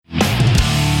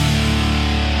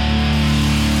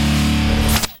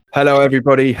Hello,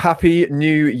 everybody. Happy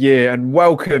New Year and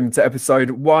welcome to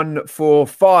episode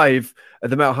 145 of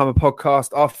the Metal Hammer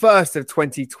podcast, our first of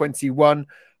 2021.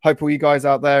 Hope all you guys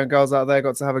out there and girls out there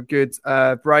got to have a good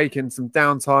break and some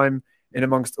downtime in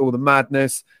amongst all the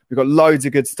madness. We've got loads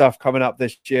of good stuff coming up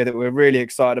this year that we're really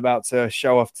excited about to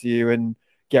show off to you and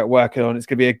get working on. It's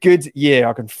going to be a good year.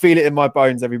 I can feel it in my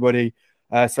bones, everybody.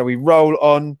 So we roll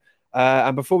on.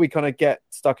 And before we kind of get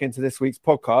stuck into this week's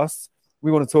podcast,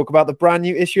 we want to talk about the brand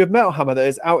new issue of Metal Hammer that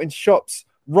is out in shops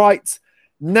right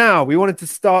now. We wanted to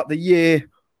start the year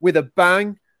with a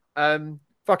bang.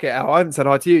 Fuck it, Al. I haven't said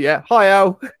hi to you yet. Hi,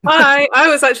 Al. Hi. I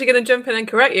was actually going to jump in and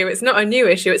correct you. It's not a new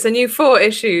issue. It's a new 4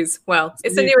 issues. Well,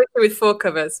 it's a new issue with 4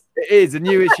 covers. It is a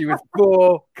new issue with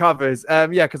 4 covers.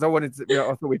 Because I wanted to,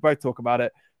 I thought we'd both talk about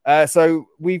it. So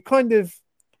we've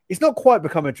it's not quite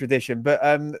become a tradition, but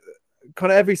kind of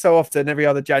every so often, every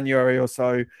other January or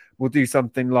so, we'll do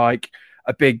something like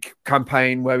a big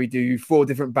campaign where we do 4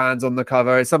 different bands on the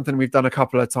cover. It's something we've done a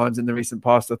couple of times in the recent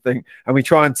past, I think. And we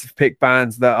try and pick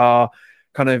bands that are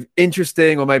kind of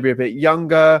interesting or maybe a bit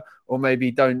younger or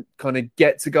maybe don't kind of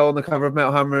get to go on the cover of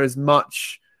Metal Hammer as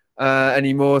much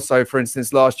anymore. So, for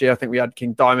instance, last year, I think we had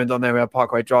King Diamond on there. We had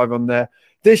Parkway Drive on there.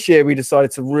 This year, we decided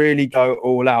to really go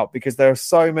all out because there are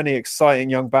so many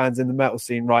exciting young bands in the metal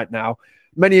scene right now,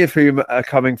 many of whom are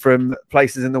coming from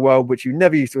places in the world which you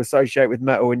never used to associate with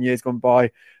metal in years gone by.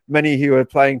 Many who are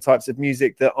playing types of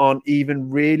music that aren't even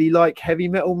really like heavy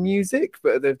metal music,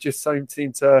 but they've just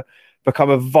seemed to become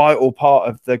a vital part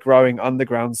of the growing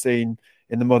underground scene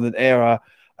in the modern era.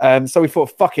 So we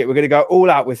thought, fuck it, we're going to go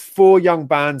all out with 4 young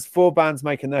bands, 4 bands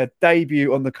making their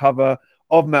debut on the cover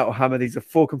of Metal Hammer. These are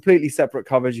 4 completely separate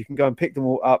covers. You can go and pick them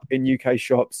all up in UK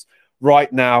shops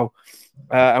right now.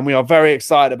 And we are very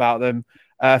excited about them.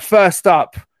 First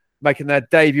up, making their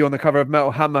debut on the cover of Metal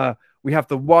Hammer, we have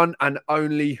the one and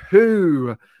only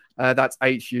Who. That's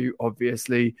HU,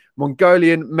 obviously.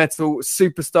 Mongolian metal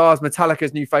superstars,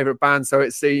 Metallica's new favorite band, so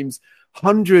it seems.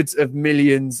 Hundreds of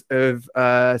millions of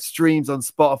streams on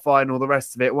Spotify and all the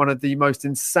rest of it. One of the most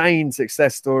insane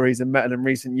success stories in metal in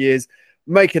recent years,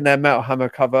 making their Metal Hammer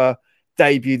cover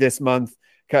debut this month,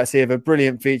 courtesy of a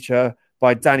brilliant feature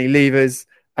by Danny Levers.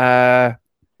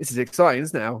 This is exciting,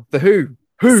 isn't it, Al? The Who.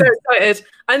 Who? So excited.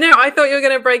 I know. I thought you were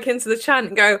going to break into the chant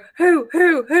and go,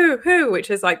 who, which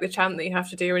is like the chant that you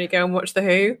have to do when you go and watch The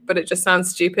Who, but it just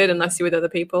sounds stupid unless you're with other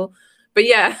people. But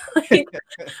yeah,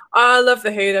 I love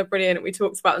The Who. They're brilliant. We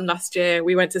talked about them last year.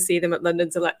 We went to see them at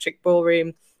London's Electric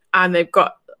Ballroom, and they've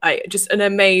got just an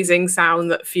amazing sound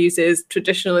that fuses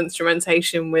traditional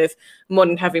instrumentation with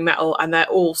modern heavy metal, and they're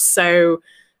all so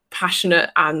passionate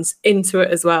and into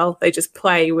it as well. They just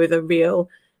play with a real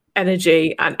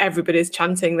energy and everybody's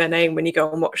chanting their name when you go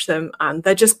and watch them, and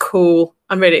they're just cool.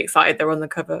 I'm really excited they're on the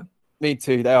cover. Me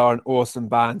too. They are an awesome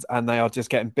band and they are just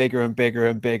getting bigger and bigger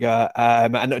and bigger.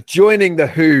 And joining the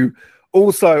Who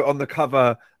also on the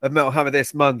cover of Metal Hammer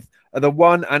this month are the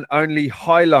one and only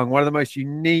Heilung, one of the most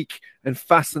unique and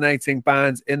fascinating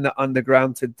bands in the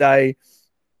underground today,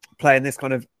 playing this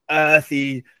kind of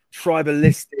earthy,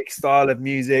 tribalistic style of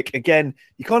music. Again,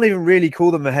 you can't even really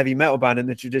call them a heavy metal band in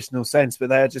the traditional sense, but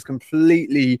they are just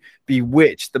completely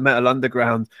bewitched the metal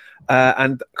underground,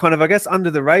 and kind of, I guess, under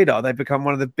the radar, they've become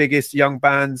one of the biggest young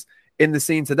bands in the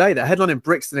scene today. They're headlining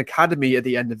Brixton Academy at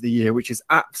the end of the year, which is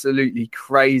absolutely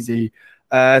crazy.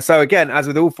 So again, as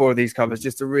with all 4 of these covers,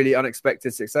 just a really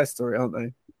unexpected success story, aren't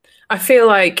they? I feel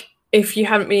like if you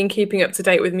hadn't been keeping up to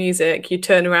date with music, you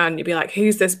turn around and you'd be like,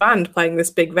 who's this band playing this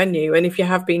big venue? And if you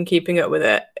have been keeping up with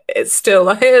it, it's still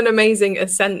an amazing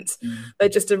ascent. They're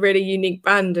just a really unique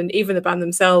band. And even the band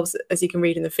themselves, as you can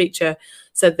read in the feature,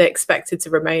 said they expected to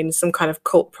remain some kind of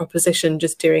cult proposition,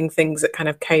 just doing things that kind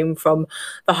of came from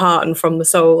the heart and from the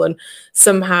soul. And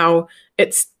somehow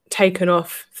it's taken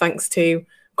off thanks to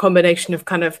a combination of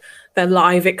kind of their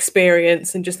live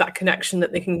experience and just that connection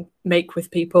that they can make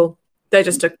with people. They're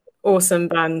just a awesome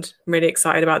band. I'm really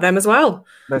excited about them as well.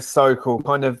 They're so cool.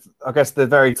 Kind of, I guess, the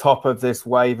very top of this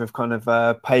wave of kind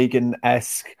of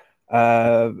pagan-esque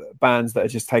bands that are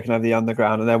just taking over the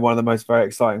underground, and they're one of the most very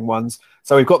exciting ones.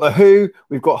 So we've got the Who,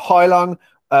 we've got Heilung.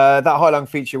 That Heilung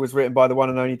feature was written by the one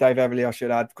and only Dave Everly, I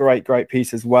should add. Great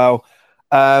piece as well.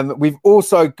 We've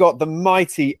also got the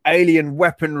mighty Alien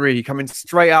Weaponry coming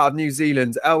straight out of New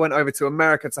Zealand. Elle went over to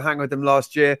America to hang with them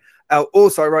last year. Elle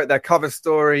also wrote their cover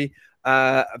story.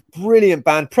 A brilliant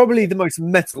band, probably the most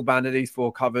metal band of these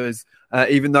 4 covers,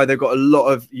 even though they've got a lot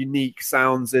of unique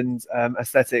sounds and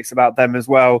aesthetics about them as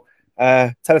well.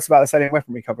 Tell us about this Alien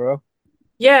Weaponry cover, Elle.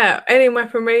 Yeah, Alien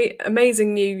Weaponry,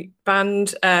 amazing new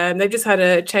band. They've just had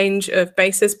a change of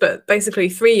bassist, but basically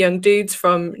 3 young dudes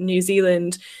from New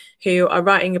Zealand who are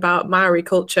writing about Maori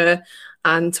culture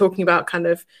and talking about kind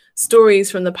of stories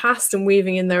from the past and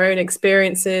weaving in their own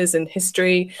experiences and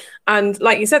history. And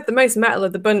like you said, the most metal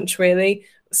of the bunch, really,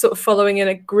 sort of following in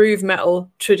a groove metal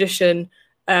tradition.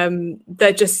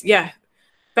 They're just,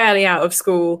 barely out of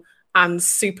school and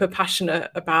super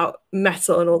passionate about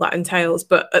metal and all that entails,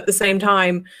 but at the same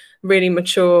time, really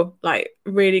mature, like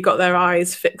really got their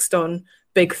eyes fixed on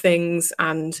big things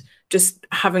and just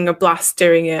having a blast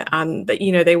doing it. And that,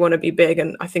 they want to be big,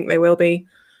 and I think they will be.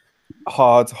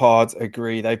 Hard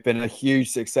agree. They've been a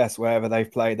huge success wherever they've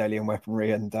played, Alien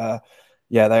Weaponry, and they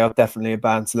are definitely a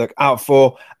band to look out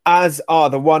for, as are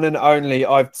the one and only.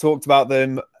 I've talked about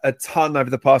them a ton over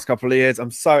the past couple of years. I'm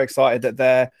so excited that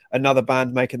they're another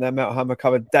band making their Metal Hammer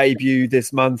cover debut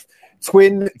this month.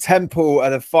 Twin Temple are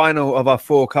the final of our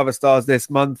 4 cover stars this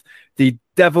month. The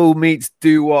Devil Meets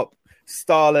Doo-Wop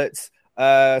Starlets.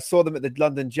 Saw them at the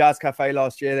London Jazz Cafe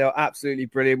last year. They were absolutely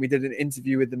brilliant. We did an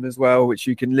interview with them as well, which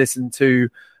you can listen to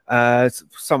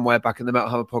somewhere back in the Metal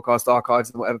Hammer podcast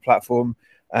archives on whatever platform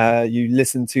you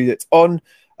listen to that's on.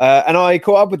 And I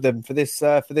caught up with them for this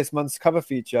month's cover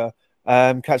feature.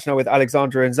 Catching up with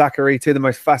Alexandra and Zachary, 2 of the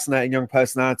most fascinating young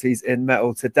personalities in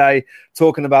metal today,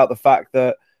 talking about the fact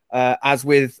that as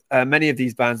with many of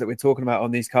these bands that we're talking about on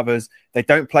these covers, they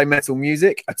don't play metal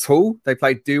music at all. They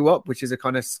play doo-wop, which is a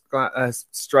kind of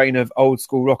strain of old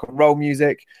school rock and roll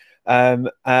music. And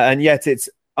yet it's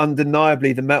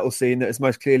undeniably the metal scene that has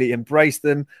most clearly embraced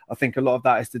them. I think a lot of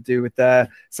that is to do with their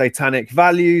satanic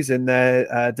values and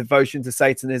their devotion to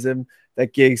Satanism. Their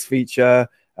gigs feature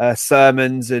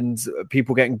sermons and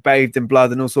people getting bathed in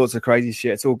blood and all sorts of crazy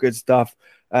shit. It's all good stuff.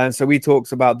 And so we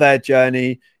talked about their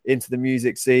journey into the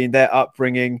music scene, their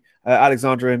upbringing.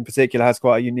 Alexandra in particular has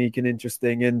quite a unique and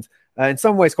interesting and in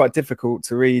some ways quite difficult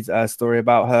to read story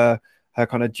about her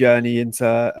kind of journey into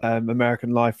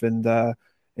American life and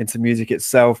into music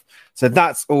itself. So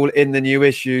that's all in the new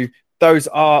issue. Those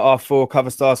are our 4 cover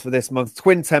stars for this month.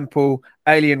 Twin Temple,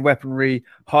 Alien Weaponry,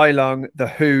 High Lung, The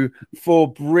Who.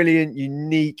 4 brilliant,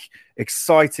 unique,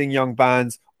 exciting young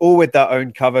bands, all with their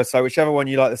own cover. So whichever one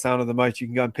you like the sound of the most, you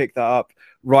can go and pick that up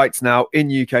right now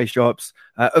in UK shops.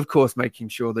 Of course, making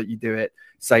sure that you do it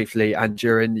safely and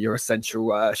during your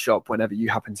essential shop whenever you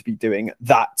happen to be doing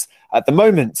that at the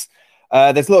moment.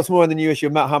 There's lots more in the new issue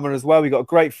of Metal Hammer as well. We got a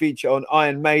great feature on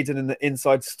Iron Maiden and the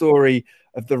inside story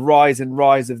of the rise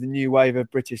of the new wave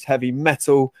of British heavy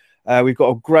metal. We've got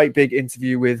a great big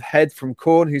interview with Head from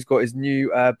Korn, who's got his new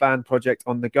band project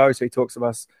on the go. So he talks to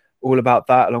us all about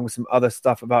that, along with some other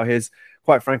stuff about his,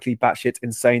 quite frankly, batshit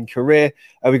insane career.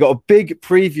 We got a big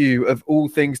preview of all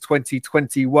things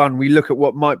 2021. We look at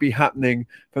what might be happening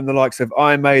from the likes of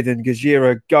Iron Maiden,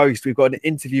 Gojira, Ghost. We've got an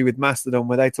interview with Mastodon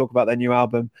where they talk about their new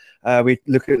album. We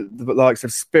look at the likes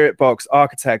of Spirit Box,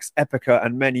 Architects, Epica,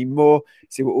 and many more.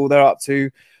 See what all they're up to.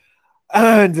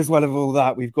 And as well as all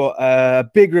that, we've got a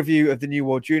big review of the new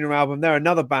War Junior album. They're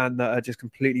another band that are just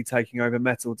completely taking over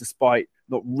metal, despite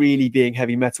not really being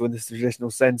heavy metal in this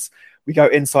traditional sense. We go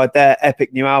inside their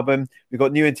epic new album. We've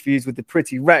got new interviews with the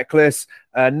Pretty Reckless,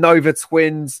 Nova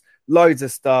Twins, loads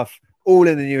of stuff, all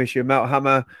in the new issue of Metal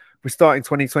Hammer. We're starting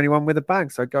 2021 with a bang,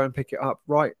 so go and pick it up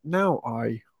right now,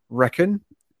 I reckon.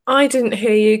 I didn't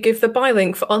hear you give the buy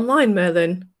link for online,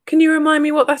 Merlin. Can you remind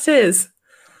me what that is?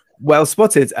 Well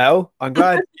spotted, Elle. I'm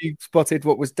glad you spotted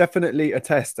what was definitely a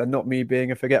test and not me being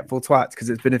a forgetful twat,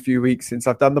 because it's been a few weeks since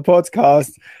I've done the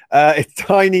podcast. It's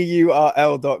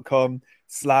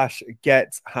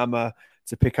tinyurl.com/gethammer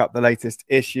to pick up the latest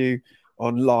issue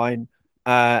online.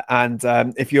 And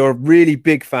if you're a really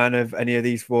big fan of any of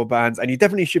these 4 bands, and you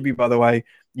definitely should be, by the way,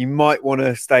 you might want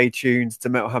to stay tuned to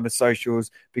Metal Hammer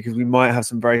socials, because we might have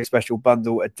some very special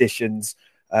bundle editions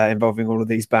involving all of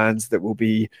these bands that will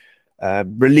be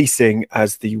releasing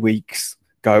as the weeks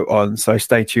go on. So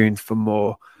stay tuned for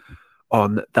more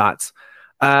on that.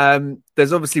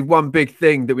 There's obviously one big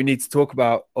thing that we need to talk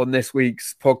about on this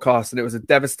week's podcast, and it was a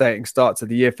devastating start to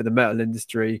the year for the metal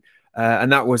industry.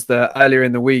 And that was that earlier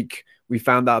in the week, we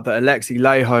found out that Alexi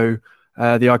Laiho,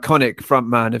 the iconic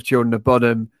frontman of Children of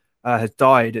Bodom, has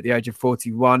died at the age of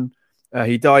 41.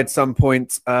 He died some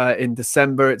point in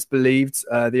December, it's believed,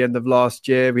 the end of last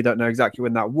year. We don't know exactly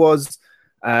when that was.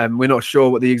 We're not sure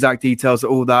what the exact details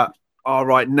of all that are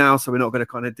right now, so we're not going to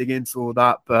kind of dig into all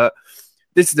that. But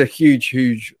this is a huge,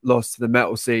 huge loss to the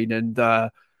metal scene. And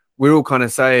we're all kind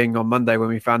of saying on Monday when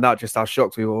we found out just how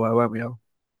shocked we were, weren't we all?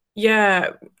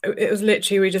 Yeah, it was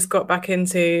literally, we just got back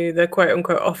into the quote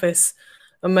unquote office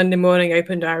on Monday morning,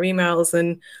 opened our emails,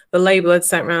 and the label had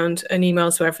sent around an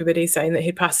email to everybody saying that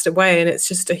he'd passed away. And it's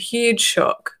just a huge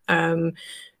shock.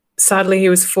 Sadly, he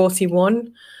was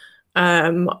 41.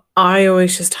 I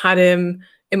always just had him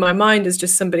in my mind as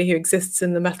just somebody who exists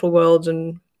in the metal world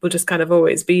and will just kind of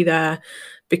always be there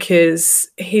because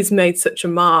he's made such a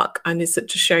mark and is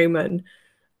such a showman.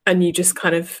 And you just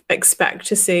kind of expect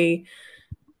to see,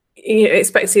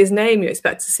 expect to see his name, you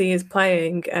expect to see his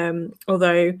playing.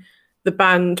 Although the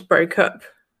band broke up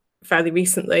fairly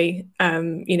recently,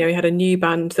 he had a new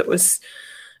band that was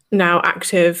now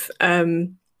active.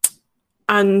 And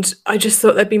I just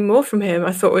thought there'd be more from him.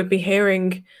 I thought we'd be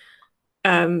hearing,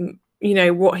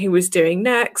 what he was doing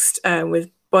next with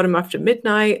Bottom After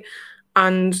Midnight,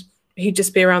 and he'd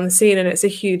just be around the scene. And it's a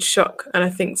huge shock. And I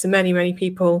think to many, many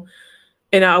people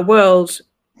in our world,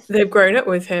 they've grown up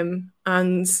with him,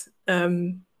 and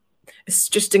it's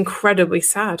just incredibly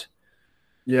sad.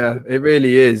 Yeah, it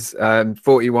really is.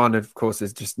 41, of course,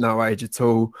 is just no age at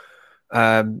all.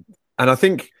 And I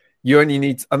think you only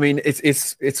need. I mean,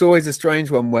 it's always a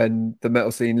strange one when the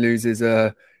metal scene loses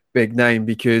a big name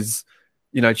because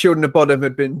Children of Bodom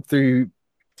had been through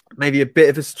maybe a bit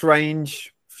of a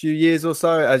strange few years or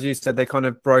so. As you said, they kind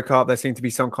of broke up. There seemed to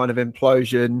be some kind of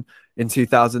implosion in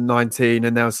 2019,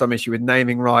 and there was some issue with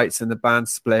naming rights, and the band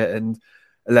split. And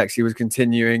Alexi was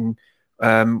continuing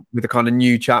with a kind of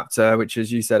new chapter, which,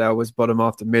 as you said, was Bottom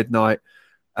After Midnight.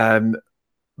 But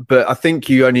I think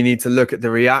you only need to look at the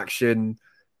reaction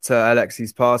to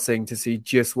Alexi's passing to see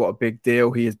just what a big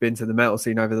deal he has been to the metal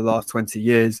scene over the last 20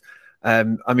 years. I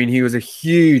mean, he was a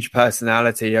huge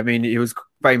personality. I mean, he was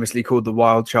famously called the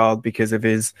Wild Child because of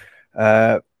his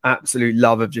absolute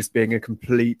love of just being a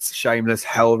complete shameless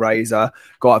hellraiser,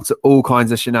 got up to all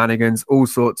kinds of shenanigans, all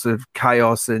sorts of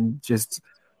chaos and just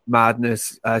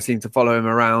madness seemed to follow him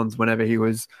around whenever he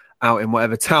was out in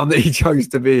whatever town that he chose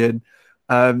to be in.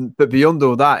 But beyond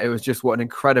all that, it was just what an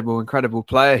incredible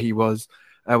player he was.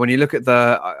 When you look at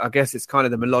I guess it's kind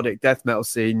of the melodic death metal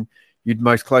scene you'd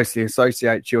most closely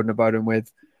associate Children of Bodom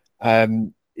with.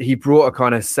 He brought a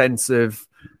kind of sense of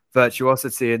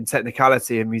virtuosity and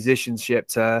technicality and musicianship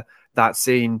to that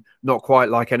scene, not quite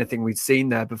like anything we'd seen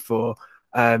there before.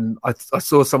 I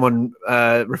saw someone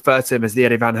refer to him as the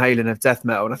Eddie Van Halen of death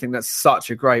metal, and I think that's such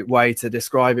a great way to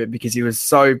describe it because he was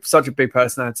such a big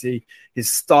personality.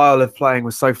 His style of playing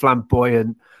was so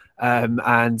flamboyant,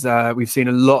 and we've seen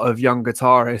a lot of young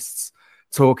guitarists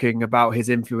talking about his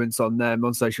influence on them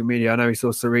on social media. I know we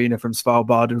saw Serena from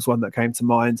Svalbard was one that came to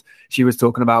mind. She was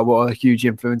talking about what a huge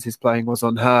influence his playing was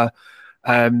on her.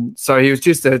 So he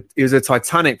was a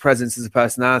titanic presence as a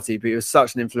personality, but he was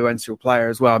such an influential player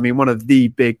as well. I mean, one of the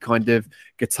big kind of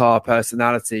guitar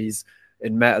personalities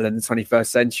in metal in the 21st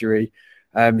century.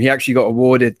 He actually got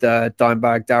awarded the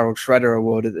Dimebag Darrell Shredder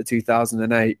Award at the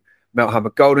 2008 Metal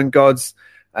Hammer Golden Gods.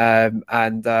 His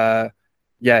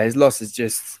loss is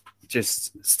just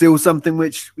still something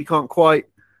which we can't quite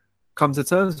come to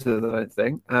terms with, I don't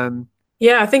think.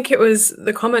 Yeah, I think it was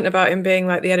the comment about him being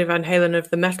like the Eddie Van Halen of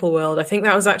the metal world. I think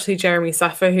that was actually Jeremy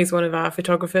Saffer, who's one of our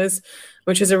photographers,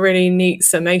 which is a really neat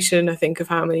summation, I think, of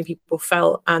how many people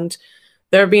felt. And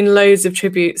there have been loads of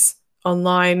tributes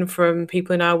online from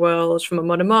people in our world, from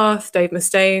Amon Amarth, Dave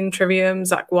Mustaine, Trivium,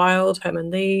 Zach Wilde, Herman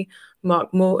Lee,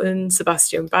 Mark Morton,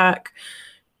 Sebastian Bach.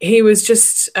 He was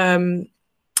just...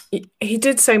 he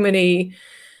did so many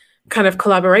kind of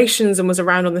collaborations and was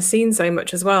around on the scene so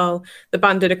much as well. The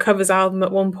band did a covers album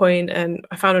at one point, and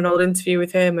I found an old interview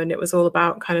with him, and it was all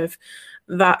about kind of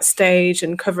that stage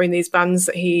and covering these bands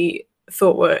that he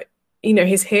thought were,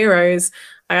 his heroes.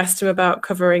 I asked him about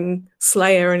covering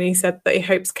Slayer, and he said that he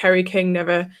hopes Kerry King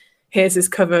never hears his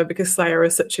cover because Slayer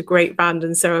is such a great band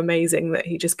and so amazing that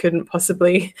he just couldn't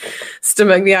possibly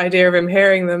stomach the idea of him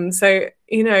hearing them. So,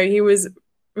 he was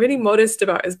really modest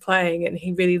about his playing, and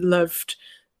he really loved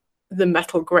the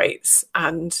metal greats,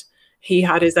 and he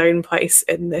had his own place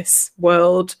in this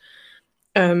world.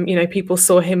 People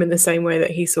saw him in the same way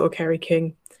that he saw Kerry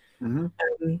King.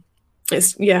 Mm-hmm.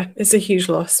 It's a huge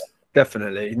loss.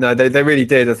 Definitely. No, they really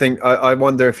did. I think I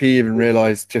wonder if he even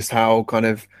realized just how kind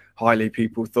of highly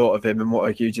people thought of him and what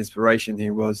a huge inspiration he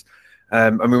was. I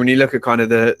mean, when you look at kind of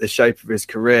the shape of his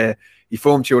career, he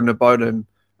formed Children of Bodom.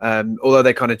 Although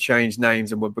they kind of changed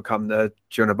names and would become the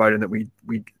Children of Bodom that we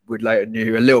would later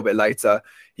knew a little bit later,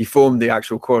 he formed the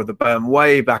actual core of the band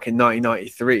way back in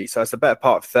 1993. So it's a better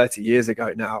part of 30 years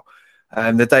ago now.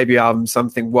 The debut album,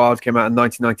 Something Wild, came out in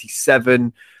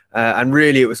 1997. And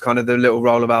really it was kind of the little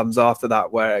roll of albums after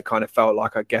that where it kind of felt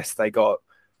like, I guess, they got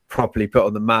properly put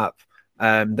on the map.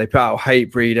 They put out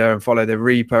Hatebreeder and Follow the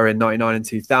Reaper in 99 and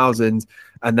 2000.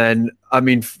 And then, I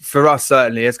mean, for us,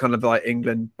 certainly, it's kind of like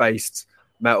England-based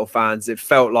metal fans, it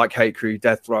felt like Hate Crew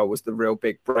Death Roll was the real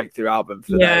big breakthrough album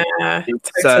for them.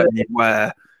 It's certainly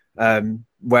where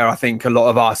where I think a lot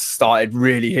of us started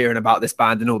really hearing about this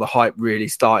band, and all the hype really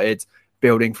started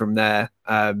building from there.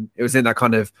 It was in that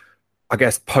kind of, I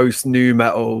guess, post nu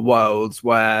metal worlds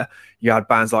where you had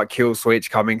bands like Killswitch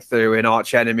coming through, and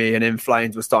Arch Enemy and In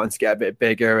Flames were starting to get a bit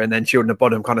bigger, and then Children of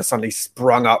Bodom kind of suddenly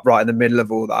sprung up right in the middle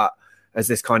of all that as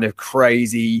this kind of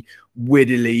crazy,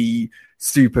 widdly,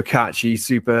 super catchy,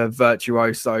 super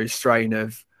virtuoso strain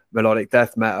of melodic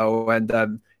death metal.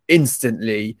 And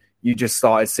instantly you just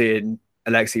started seeing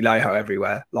Alexi Laiho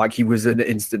everywhere. Like, he was an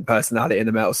instant personality in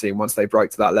the metal scene once they broke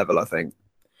to that level, I think.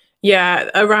 Yeah,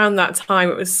 around that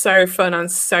time, it was so fun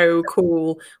and so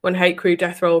cool when Hate Crew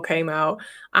Death Roll came out,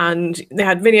 and they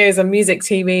had videos on Music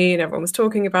TV and everyone was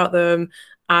talking about them.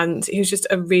 And he was just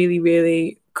a really,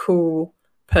 really cool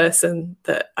person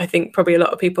that I think probably a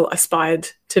lot of people aspired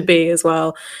to be as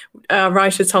well.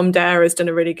 Writer Tom Dare has done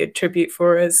a really good tribute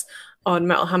for us on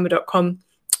metalhammer.com,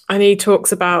 and he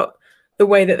talks about the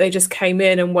way that they just came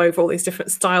in and wove all these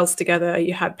different styles together.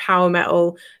 You had power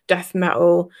metal, death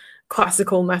metal,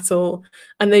 classical metal,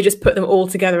 and they just put them all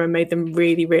together and made them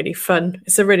really, really fun.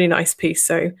 It's a really nice piece.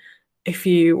 So if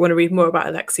you want to read more about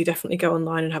Alexi, definitely go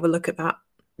online and have a look at that.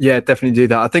 Yeah, definitely do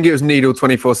that. I think it was Needle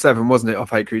 24/7, wasn't it, off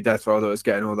Hate Crew Death Roll, that was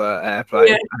getting all the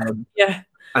airplay. Yeah.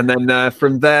 And then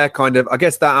from there, kind of, I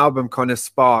guess that album kind of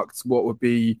sparked what would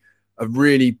be a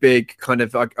really big kind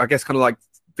of, I guess, kind of like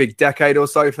big decade or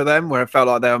so for them, where it felt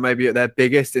like they were maybe at their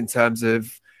biggest in terms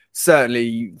of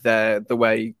certainly the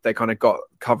way they kind of got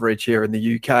coverage here in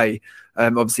the UK.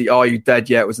 Obviously, Are You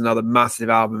Dead Yet was another massive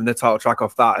album, and the title track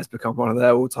off that has become one of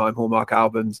their all-time hallmark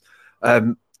albums.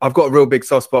 I've got a real big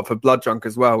soft spot for Blood Drunk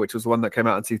as well, which was one that came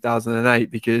out in 2008,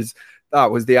 because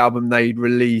that was the album they'd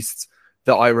released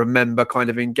that I remember kind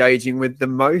of engaging with the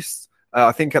most.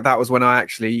 I think that was when I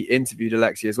actually interviewed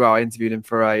Alexi as well. I interviewed him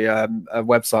for a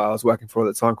website I was working for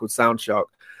at the time called Soundshock.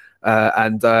 I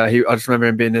just remember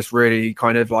him being this really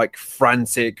kind of like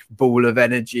frantic ball of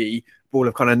energy, ball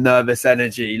of kind of nervous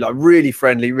energy, like really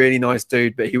friendly, really nice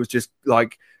dude. But he was just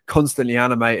like constantly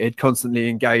animated, constantly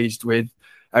engaged with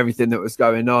everything that was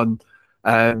going on.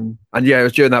 And yeah, it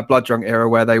was during that Blood Drunk era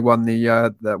where they won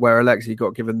where Alexi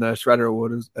got given the Shredder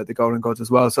Award at the Golden Gods as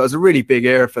well. So it was a really big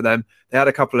era for them. They had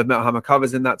a couple of Metal Hammer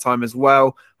covers in that time as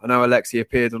well. I know Alexi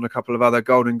appeared on a couple of other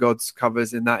Golden Gods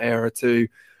covers in that era too.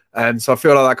 So I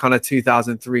feel like that kind of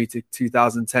 2003 to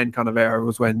 2010 kind of era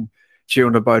was when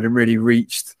Children of Bodom really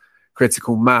reached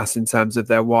critical mass in terms of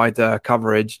their wider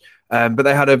coverage. But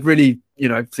they had a really,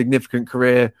 significant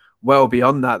career well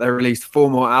beyond that. They released 4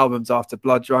 more albums after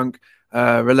Blood Drunk: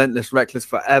 Relentless, Reckless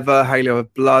Forever, Halo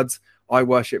of Blood, I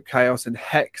Worship Chaos, and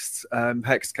Hexed.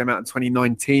 Hexed came out in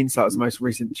 2019, so that was the most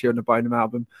recent Children of Bodom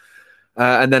album.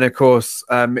 And then, of course,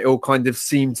 it all kind of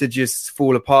seemed to just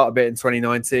fall apart a bit in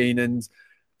 2019, and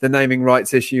the naming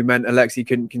rights issue meant Alexi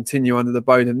couldn't continue under the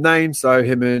Bodom name, so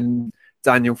him and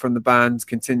Daniel from the band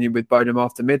continued with Bodom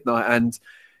After Midnight. And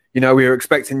we were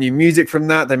expecting new music from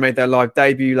that. They made their live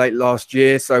debut late last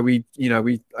year. So we,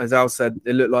 as Al said,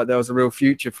 it looked like there was a real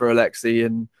future for Alexi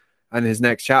and his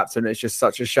next chapter. And it's just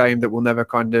such a shame that we'll never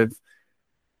kind of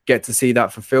get to see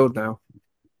that fulfilled now.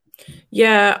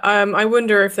 Yeah. I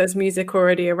wonder if there's music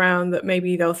already around that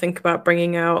maybe they'll think about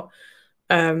bringing out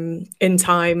in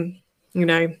time.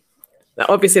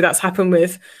 Obviously that's happened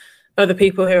with other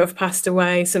people who have passed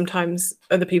away. Sometimes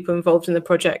other people involved in the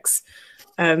projects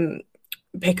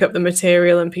pick up the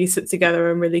material and piece it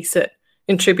together and release it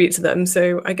in tribute to them.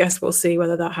 So I guess we'll see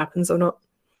whether that happens or not.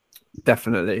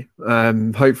 Definitely.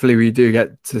 Hopefully we do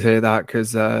get to hear that,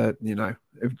 because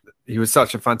he was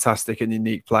such a fantastic and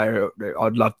unique player.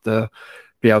 I'd love to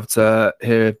be able to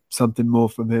hear something more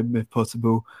from him if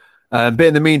possible. But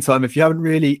in the meantime, if you haven't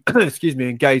really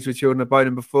engaged with Children of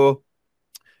Bodom before,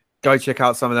 go check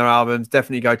out some of their albums.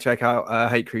 Definitely go check out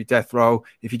Hate Crew Death Roll.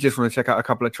 If you just want to check out a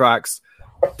couple of tracks,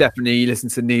 definitely listen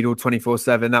to Needle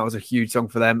 24/7. That was a huge song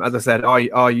for them. As I said,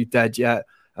 Are You Dead Yet?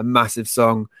 A massive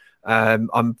song.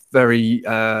 I'm very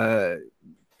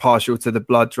partial to the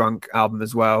Blood Drunk album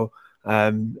as well.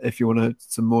 If you want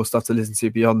some more stuff to listen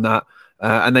to beyond that.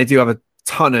 And they do have a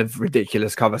ton of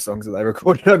ridiculous cover songs that they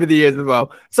recorded over the years as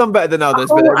well. Some better than others,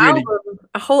 but they're really...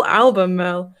 A whole album,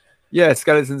 Merl. Yeah,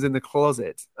 Skeletons in the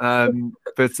Closet.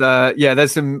 There's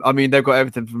some, they've got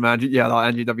everything from like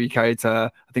Andrew WK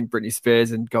to I think Britney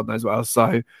Spears and God knows what else.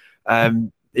 So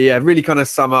really kind of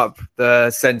sum up the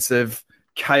sense of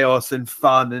chaos and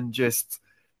fun and just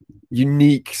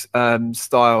unique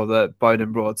style that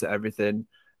Bodom brought to everything.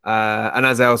 And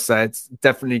as Elle said,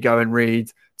 definitely go and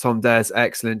read Tom Dare's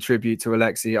excellent tribute to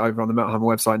Alexi over on the Metal Hammer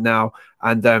website now.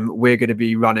 And we're going to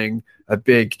be running a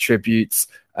big tribute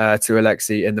to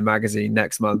Alexi in the magazine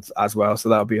next month as well. So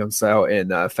that'll be on sale in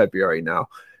February now.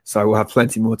 So we'll have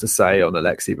plenty more to say on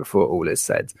Alexi before all is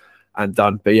said and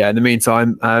done. But yeah, in the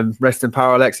meantime, rest in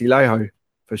power, Alexi Laiho,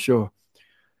 for sure.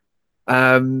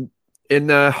 In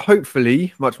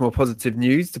hopefully much more positive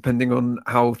news, depending on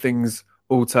how things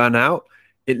all turn out,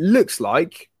 it looks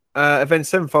like Avenged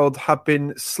Sevenfold have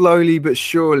been slowly but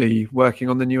surely working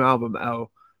on the new album.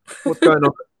 Elle, what's going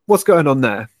on? What's going on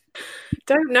there?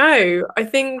 Don't know. I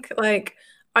think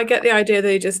I get the idea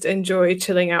they just enjoy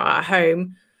chilling out at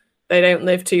home. They don't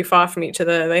live too far from each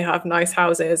other. They have nice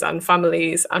houses and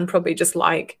families and probably just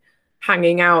like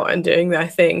hanging out and doing their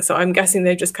thing. So I'm guessing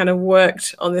they've just kind of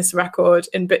worked on this record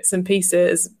in bits and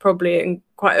pieces, probably in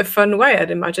quite a fun way,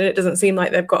 I'd imagine. It doesn't seem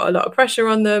like they've got a lot of pressure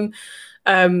on them.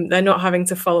 They're not having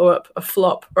to follow up a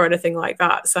flop or anything like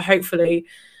that. So hopefully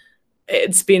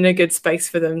it's been a good space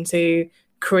for them to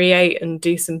create and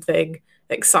do something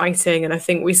exciting. And I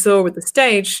think we saw with the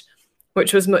stage,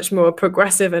 which was much more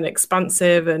progressive and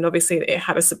expansive, and obviously it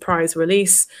had a surprise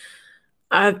release.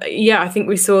 I think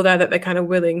we saw there that they're kind of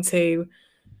willing to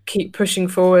keep pushing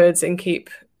forwards and keep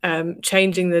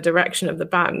changing the direction of the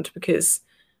band, because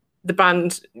the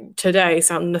band today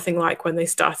sound nothing like when they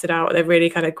started out. They've really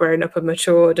kind of grown up and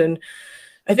matured. And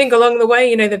I think along the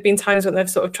way, there've been times when they've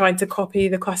sort of tried to copy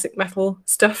the classic metal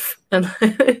stuff, and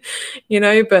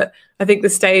but I think the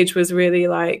stage was really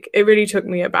it really took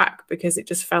me aback because it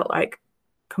just felt like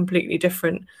completely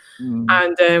different.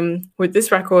 And with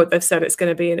this record, they've said it's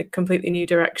going to be in a completely new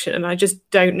direction, and I just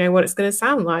don't know what it's going to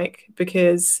sound like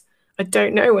because I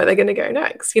don't know where they're going to go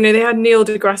next. They had Neil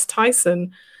deGrasse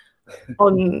Tyson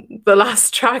on the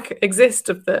last track Exist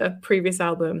of the previous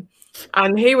album,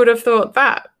 and he would have thought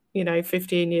that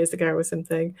 15 years ago or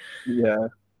something. Yeah,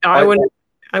 I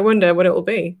wonder what it will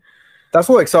be. That's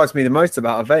what excites me the most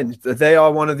about Avenged. They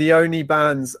are one of the only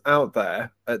bands out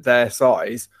there at their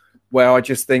size where I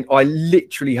just think I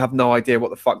literally have no idea what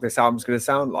the fuck this album's going to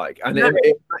sound like. And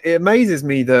it amazes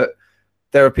me that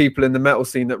there are people in the metal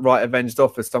scene that write Avenged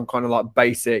off as some kind of like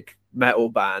basic metal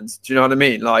bands. Do you know what I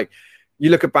mean? Like, you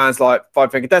look at bands like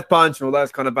Five Finger Death Punch and all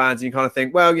those kind of bands, and you kind of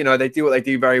think, well, they do what they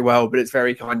do very well, but it's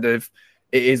very kind of,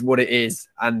 it is what it is,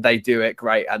 and they do it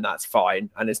great, and that's fine,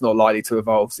 and it's not likely to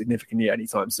evolve significantly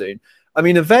anytime soon. I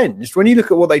mean, Avenged, when you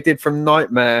look at what they did from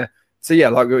Nightmare, so yeah,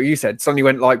 like what you said, suddenly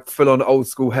went like full on old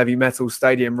school heavy metal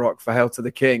stadium rock for Hail to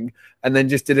the King, and then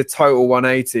just did a total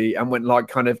 180 and went like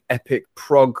kind of epic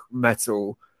prog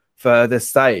metal for the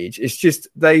stage. It's just,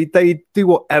 they do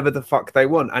whatever the fuck they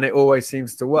want, and it always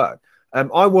seems to work.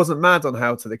 I wasn't mad on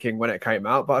Hail to the King when it came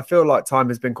out, but I feel like time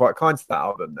has been quite kind to that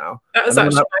album now. That was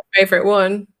actually my favourite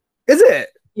one. Is it?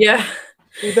 Yeah.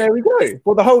 Well, there we go.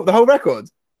 Well, the whole record.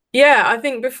 Yeah, I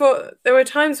think there were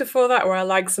times before that where I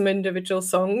liked some individual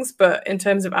songs, but in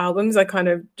terms of albums, I kind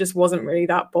of just wasn't really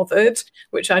that bothered,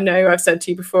 which I know I've said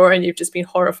to you before and you've just been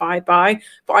horrified by.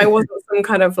 But I wasn't some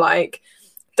kind of like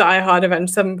diehard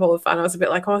Avenged Sevenfold fan. I was a bit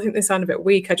like, I think they sound a bit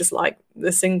weak. I just like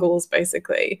the singles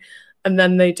basically. And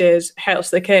then they did Hail to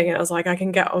the King, and I was like, I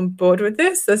can get on board with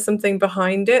this. There's something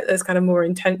behind it. There's kind of more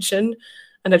intention.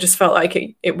 And I just felt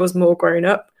like it was more grown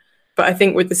up. But I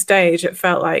think with the stage, it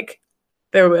felt like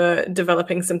they were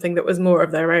developing something that was more of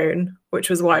their own, which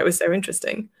was why it was so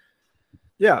interesting.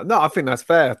 Yeah, no, I think that's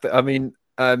fair. I mean,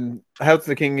 Hail to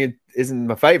the King isn't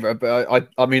my favourite, but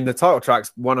I mean, the title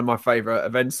track's one of my favourite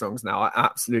Avenged songs now. I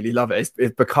absolutely love it.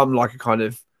 It's become like a kind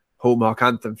of hallmark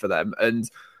anthem for them. And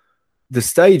the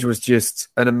stage was just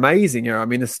an amazing era. I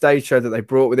mean, the stage show that they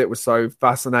brought with it was so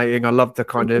fascinating. I loved the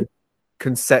kind of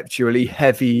conceptually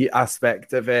heavy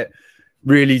aspect of it.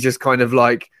 Really just kind of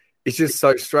like, it's just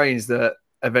so strange that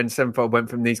Avenged Sevenfold went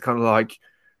from these kind of like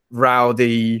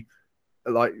rowdy,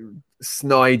 like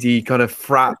snidey kind of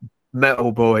frat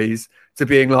metal boys to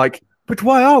being like, but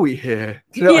why are we here?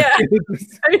 Yeah,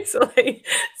 totally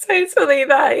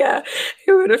that, yeah.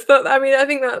 Who would have thought that? I mean, I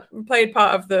think that played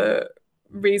part of the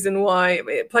reason why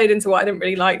it played into why I didn't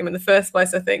really like them in the first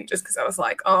place, I think, just because I was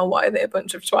like, oh, why are they a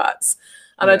bunch of twats?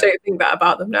 And I don't think that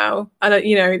about them now. And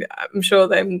I'm sure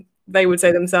they would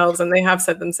say themselves, and they have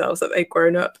said themselves, that they've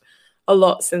grown up a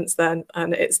lot since then,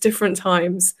 and it's different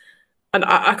times, and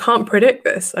I can't predict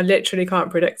this. I literally can't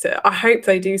predict it. I hope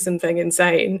they do something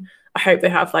insane. I hope they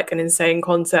have like an insane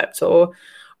concept, or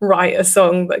write a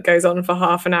song that goes on for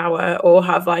half an hour, or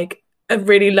have like a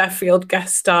really left field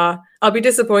guest star. I'll be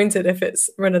disappointed if it's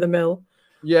run of the mill.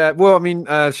 Yeah, well, I mean,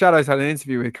 Shadows had an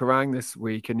interview with Kerrang this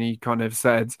week, and he kind of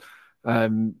said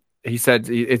he said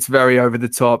it's very over the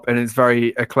top and it's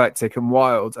very eclectic and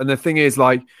wild. And the thing is,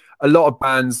 like, a lot of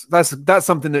bands, that's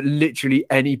something that literally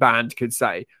any band could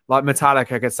say. Like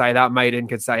Metallica could say that, Maiden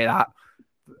could say that,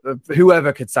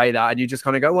 whoever could say that, and you just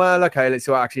kind of go, well, okay, let's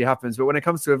see what actually happens. But when it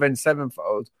comes to Avenged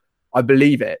Sevenfold, I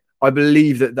believe it. I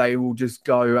believe that they will just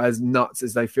go as nuts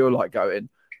as they feel like going.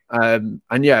 And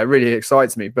yeah, it really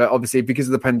excites me. But obviously, because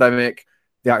of the pandemic,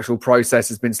 the actual process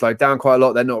has been slowed down quite a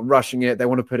lot. They're not rushing it. They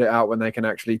want to put it out when they can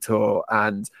actually tour.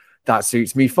 And that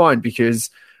suits me fine, because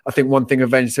I think one thing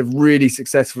Avenged have really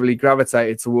successfully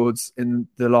gravitated towards in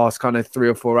the last kind of 3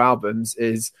 or 4 albums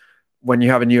is when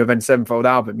you have a new Avenged Sevenfold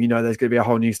album, you know there's going to be a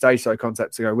whole new stage show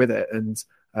concept to go with it. And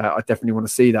I definitely want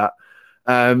to see that.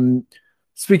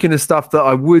 Speaking of stuff that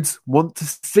I would want to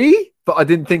see, but I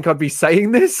didn't think I'd be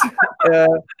saying this.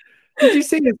 Did you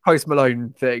see this Post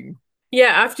Malone thing?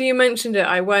 Yeah, after you mentioned it,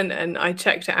 I went and I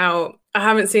checked it out. I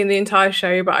haven't seen the entire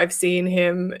show, but I've seen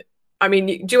him. I mean,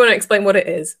 do you want to explain what it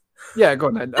is? Yeah, go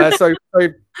on then. So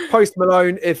Post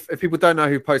Malone, if people don't know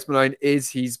who Post Malone is,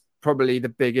 he's probably the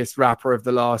biggest rapper of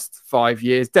the last 5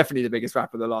 years. Definitely the biggest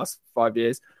rapper of the last 5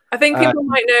 years. I think people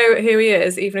might know who he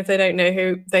is, even if they don't know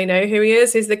who he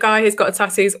is. He's the guy who's got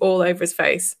tattoos all over his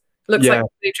face. Looks like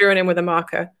they drew on him with a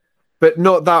marker. But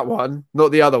not that one,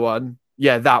 not the other one.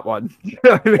 Yeah, that one. You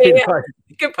know what I mean? Yeah.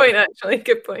 Good point, actually.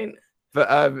 Good point.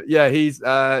 But yeah, he's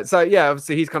so yeah,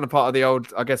 obviously he's kind of part of the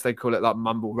old, I guess they call it like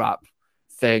mumble rap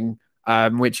thing,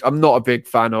 which I'm not a big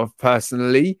fan of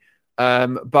personally.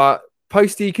 But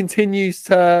Posty continues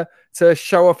to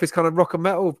show off his kind of rock and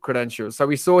metal credentials. So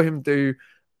we saw him do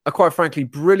a quite frankly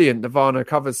brilliant Nirvana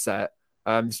cover set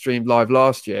streamed live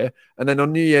last year. And then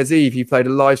on New Year's Eve, he played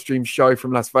a live stream show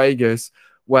from Las Vegas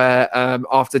where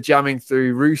after jamming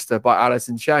through Rooster by Alice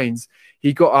in Chains,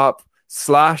 he got up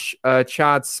Slash,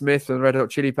 Chad Smith from Red Hot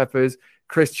Chili Peppers,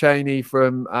 Chris Chaney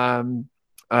from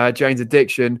Jane's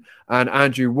Addiction, and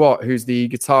Andrew Watt, who's the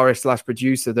guitarist /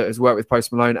 producer that has worked with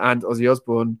Post Malone and Ozzy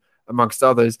Osbourne, amongst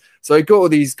others. So he got all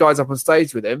these guys up on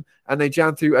stage with him, and they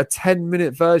jammed through a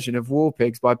 10-minute version of War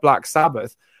Pigs by Black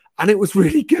Sabbath, and it was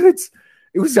really good.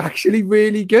 It was actually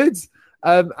really good.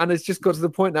 And it's just got to the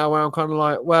point now where I'm kind of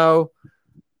like, well,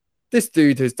 this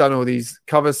dude has done all these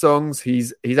cover songs.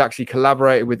 He's actually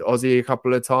collaborated with Ozzy a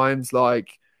couple of times.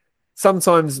 Like,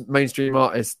 sometimes mainstream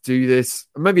artists do this.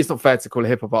 Maybe it's not fair to call a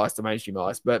hip hop artist a mainstream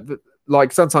artist, but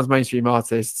like sometimes mainstream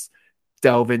artists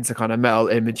delve into kind of metal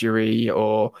imagery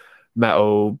or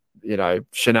metal, you know,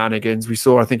 shenanigans. We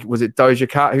saw, I think, was it Doja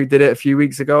Cat who did it a few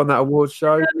weeks ago on that awards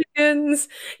show? Shenanigans.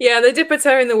 Yeah, they dip a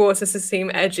toe in the water to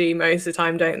seem edgy most of the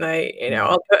time, don't they? You know,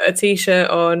 I'll put a t-shirt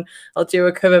on, I'll do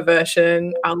a cover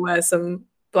version, I'll wear some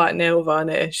black nail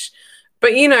varnish.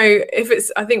 But, you know, if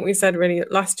it's, I think we said really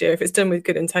last year, if it's done with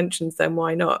good intentions, then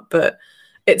why not? But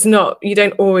it's not, you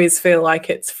don't always feel like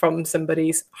it's from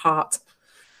somebody's heart.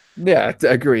 Yeah,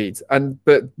 agreed.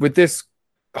 But with this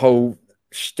whole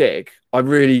shtick, I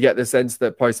really get the sense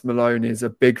that Post Malone is a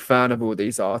big fan of all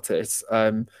these artists.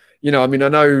 You know, I mean, I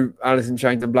know Alice in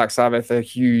Chains and Black Sabbath are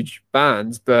huge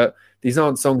bands, but these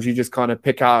aren't songs you just kind of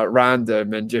pick out at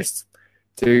random and just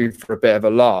do for a bit of a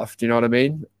laugh. Do you know what I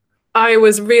mean? I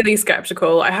was really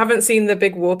skeptical. I haven't seen the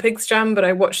big War Pigs jam, but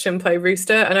I watched him play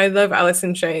Rooster, and I love Alice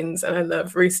in Chains and I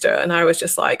love Rooster, and I was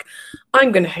just like,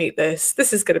 I'm going to hate this.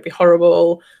 This is going to be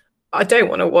horrible. I don't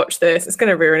want to watch this. It's going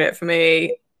to ruin it for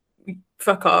me.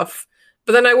 Fuck off.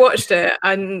 But then I watched it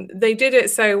and they did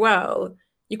it so well.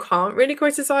 You can't really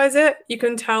criticize it. You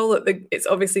can tell that it's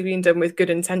obviously been done with good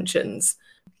intentions.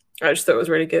 I just thought it was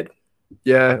really good.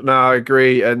 Yeah, no, I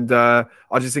agree. And I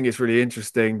just think it's really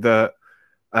interesting that,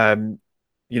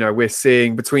 you know, we're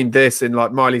seeing between this and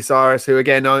like Miley Cyrus, who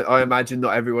again, I imagine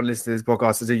not everyone listening to this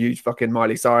podcast is a huge fucking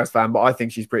Miley Cyrus fan, but I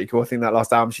think she's pretty cool. I think that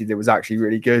last album she did was actually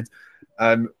really good.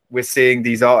 We're seeing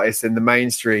these artists in the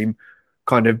mainstream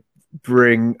kind of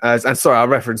bring and sorry, I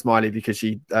referenced Miley because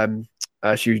she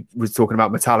was talking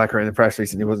about Metallica in the press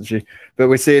recently, wasn't she? But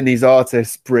we're seeing these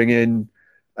artists bring in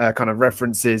kind of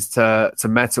references to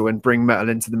metal and bring metal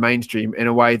into the mainstream in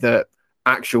a way that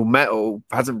actual metal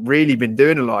hasn't really been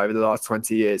doing a lot over the last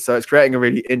 20 years. So it's creating a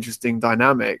really interesting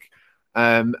dynamic.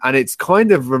 And it's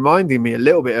kind of reminding me a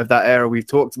little bit of that era we've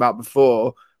talked about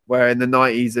before, where in the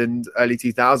 90s and early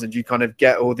 2000s, you kind of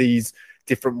get all these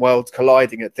different worlds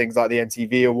colliding at things like the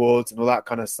MTV Awards and all that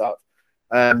kind of stuff.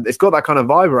 It's got that kind of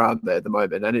vibe around there at the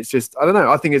moment. And it's just, I don't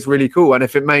know, I think it's really cool. And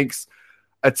if it makes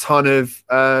a ton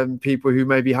of people who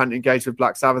maybe hadn't engaged with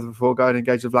Black Sabbath before go and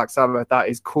engage with Black Sabbath, that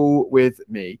is cool with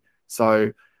me.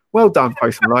 So well done,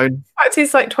 Post Malone. In fact,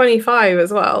 he's like 25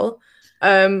 as well.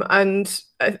 And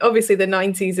obviously the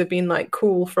 90s have been like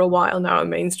cool for a while now in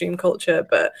mainstream culture,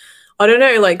 but I don't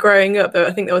know, like growing up, though,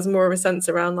 I think there was more of a sense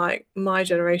around like my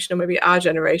generation or maybe our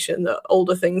generation that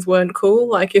older things weren't cool.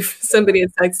 Like if somebody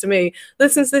had said to me,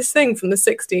 listen to this thing from the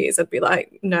 60s, I'd be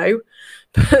like, no.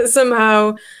 But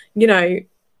somehow, you know,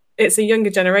 it's a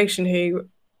younger generation who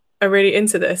are really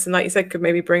into this, and like you said, could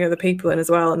maybe bring other people in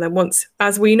as well. And then once,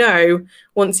 as we know,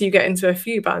 once you get into a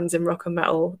few bands in rock and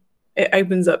metal, it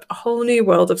opens up a whole new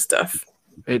world of stuff.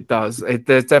 It does.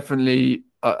 There's definitely,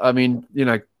 I mean, you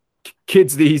know,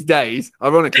 kids these days,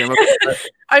 ironically.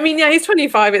 I mean, yeah, he's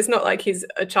 25. It's not like he's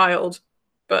a child,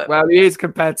 but well, he is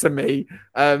compared to me.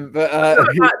 But not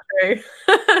that true.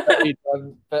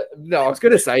 but no, I was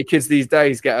going to say, kids these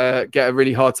days get a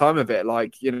really hard time of it.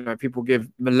 Like, you know, people give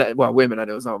we're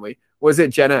millennials, aren't we? What is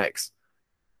it, Gen X?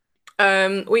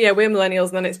 Well, yeah, we're millennials,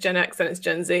 and then it's Gen X, then it's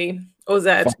Gen Z or Z,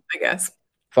 I guess.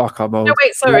 Fuck, I'm old. No,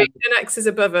 wait, sorry. Gen X is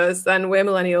above us, then we're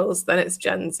millennials, then it's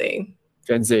Gen Z.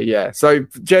 Gen Z, yeah. So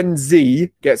Gen Z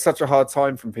gets such a hard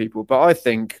time from people, but I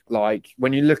think like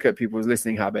when you look at people's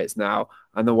listening habits now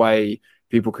and the way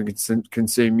people can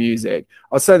consume music,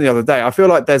 I was saying the other day, I feel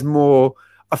like there's more.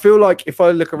 I feel like if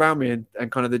I look around me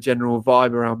and kind of the general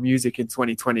vibe around music in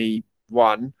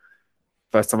 2021,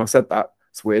 first time I've said that,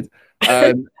 it's weird.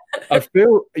 I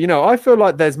feel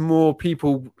like there's more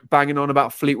people banging on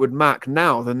about Fleetwood Mac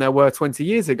now than there were 20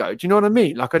 years ago. Do you know what I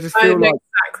mean? Like, I just feel like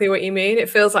exactly what you mean. It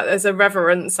feels like there's a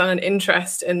reverence and an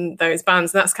interest in those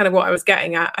bands, and that's kind of what I was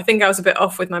getting at. I think I was a bit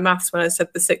off with my maths when I said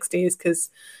the 60s because,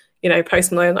 you know,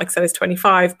 Post Malone, like I said, is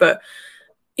 25, but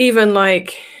even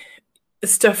like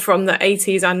stuff from the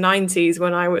 80s and 90s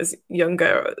when I was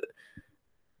younger,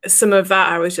 some of that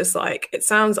I was just like, it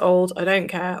sounds old, I don't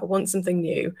care, I want something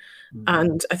new.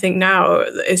 And I think now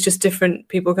it's just different.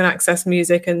 People can access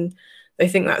music and they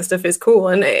think that stuff is cool,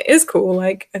 and it is cool.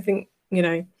 Like, I think, you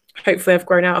know, hopefully I've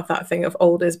grown out of that thing of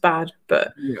old is bad,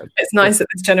 but it's nice that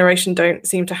this generation don't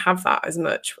seem to have that as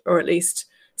much, or at least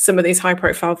some of these high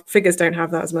profile figures don't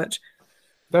have that as much.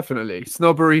 Definitely.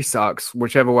 Snobbery sucks,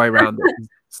 whichever way around.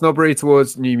 Snobbery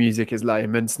towards new music is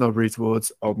lame, and snobbery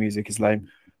towards old music is lame.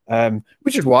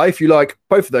 Which is why, if you like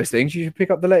both of those things, you should pick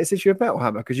up the latest issue of Metal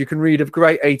Hammer, because you can read a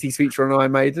great 80s feature on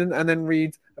Iron Maiden and then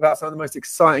read about some of the most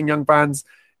exciting young bands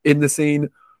in the scene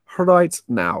right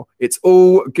now. It's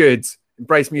all good.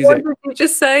 Embrace music. What did you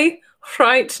just say?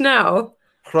 Right now?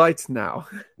 Right now.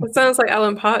 It sounds like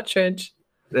Alan Partridge.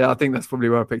 Yeah, I think that's probably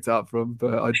where I picked it up from,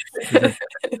 but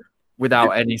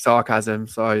without any sarcasm.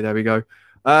 So there we go.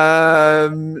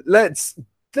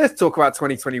 Let's talk about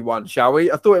 2021, shall we?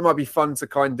 I thought it might be fun to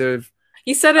kind of...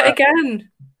 You said it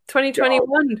again.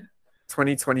 2021.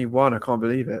 2021. I can't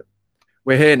believe it.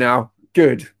 We're here now.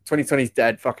 Good. 2020 is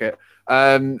dead. Fuck it.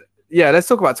 Yeah, let's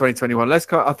talk about 2021. I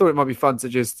thought it might be fun to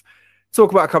just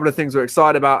talk about a couple of things we're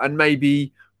excited about and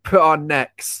maybe put our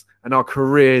necks and our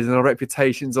careers and our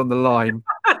reputations on the line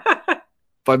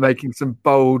by making some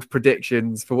bold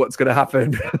predictions for what's going to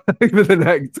happen over the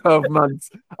next 12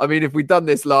 months. I mean, if we'd done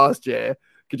this last year,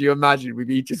 could you imagine we'd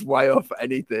be just way off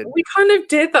anything? We kind of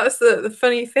did. That's the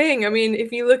funny thing. I mean,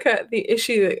 if you look at the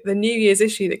issue, the New Year's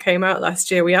issue that came out last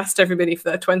year, we asked everybody for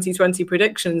their 2020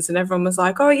 predictions, and everyone was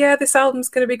like, oh yeah, this album's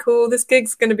going to be cool, this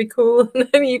gig's going to be cool. And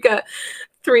then you get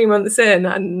 3 months in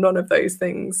and none of those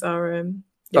things are...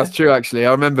 That's true, actually.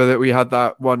 I remember that we had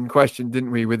that one question,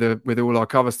 didn't we, with all our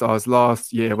cover stars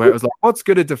last year, where it was like, what's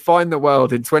going to define the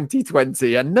world in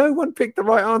 2020? And no one picked the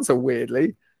right answer,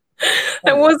 weirdly.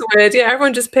 It was weird. Yeah,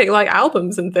 everyone just picked like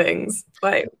albums and things,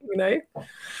 like, you know.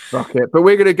 Fuck it. But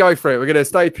we're going to go for it. We're going to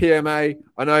stay PMA.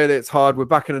 I know that it's hard. We're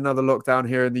back in another lockdown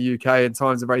here in the UK, and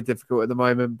times are very difficult at the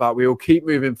moment, but we will keep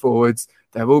moving forwards.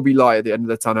 There will be light at the end of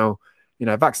the tunnel. You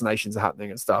know, vaccinations are happening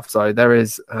and stuff. So there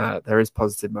is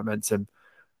positive momentum.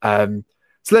 So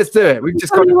let's do it. We've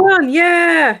just got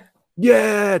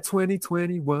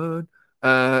 2021.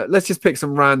 Let's just pick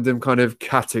some random kind of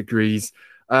categories.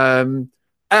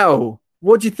 Elle,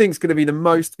 what do you think is going to be the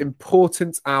most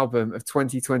important album of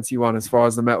 2021 as far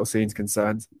as the metal scene is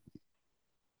concerned?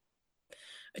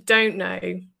 I don't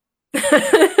know.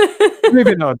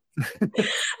 Moving on.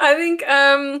 I think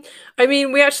I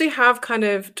mean, we actually have kind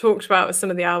of talked about some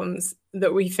of the albums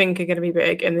that we think are going to be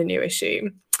big in the new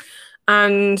issue.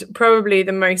 And probably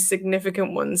the most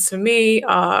significant ones for me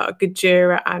are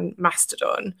Gojira and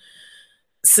Mastodon.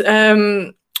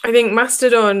 I think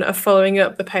Mastodon are following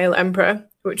up The Pale Emperor,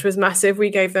 which was massive. We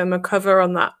gave them a cover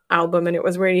on that album and it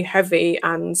was really heavy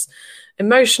and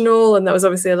emotional. And there was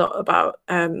obviously a lot about,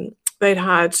 they'd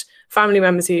had family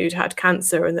members who'd had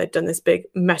cancer and they'd done this big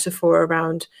metaphor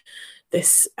around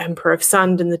this emperor of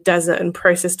sand in the desert and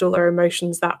processed all their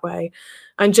emotions that way.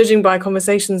 And judging by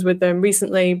conversations with them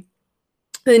recently,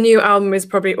 The new album is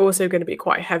probably also going to be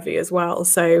quite heavy as well.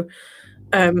 So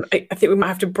I think we might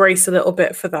have to brace a little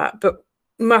bit for that. But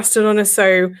Mastodon is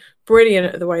so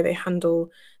brilliant at the way they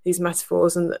handle these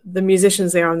metaphors and the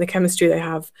musicians they are and the chemistry they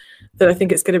have, that I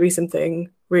think it's going to be something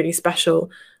really special.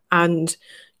 And,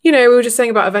 you know, we were just saying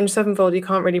about Avenged Sevenfold, you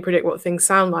can't really predict what things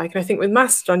sound like. And I think with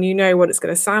Mastodon, you know what it's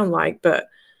going to sound like, but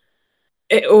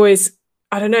it always,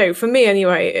 I don't know, for me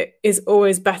anyway, it is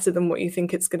always better than what you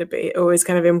think it's going to be. It always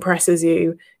kind of impresses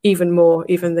you even more,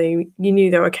 even though you knew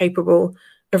they were capable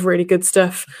of really good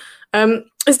stuff.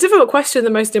 It's a difficult question, the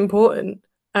most important.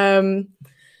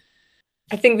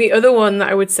 I think the other one that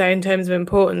I would say in terms of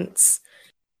importance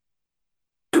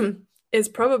is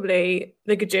probably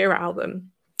the Gojira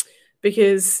album.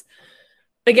 Because,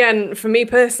 again, for me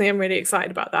personally, I'm really excited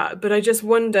about that. But I just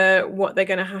wonder what they're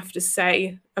going to have to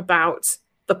say about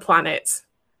the planet,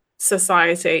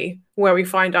 society, where we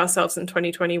find ourselves in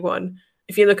 2021.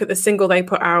 If you look at the single they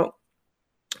put out,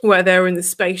 where they were in the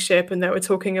spaceship and they were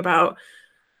talking about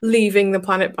leaving the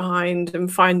planet behind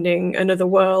and finding another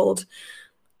world,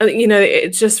 you know, it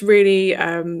just really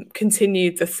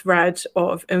continued the thread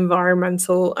of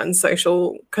environmental and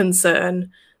social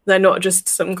concern. They're not just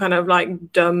some kind of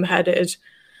like dumb-headed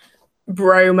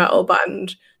bro metal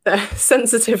band. They're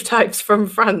sensitive types from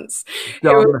France.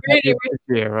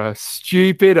 Gojira,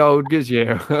 stupid old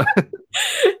Gojira.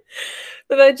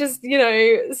 But they're just, you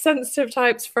know, sensitive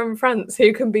types from France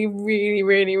who can be really,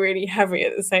 really, really heavy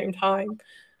at the same time.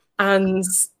 And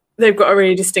they've got a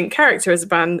really distinct character as a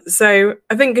band. So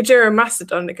I think Gojira and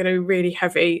Mastodon are going to be really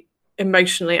heavy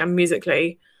emotionally and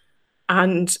musically.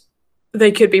 And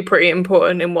they could be pretty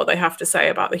important in what they have to say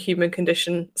about the human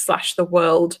condition / the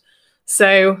world.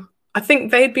 So I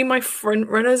think they'd be my front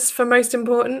runners for most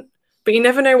important. But you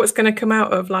never know what's going to come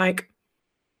out of like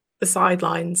the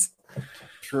sidelines.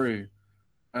 True.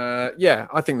 Yeah,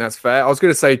 I think that's fair. I was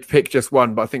going to say pick just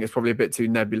one, but I think it's probably a bit too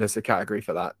nebulous a category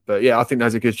for that. But yeah, I think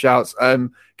those are good shouts.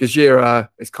 Gojira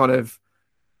is kind of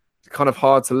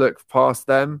hard to look past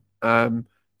them.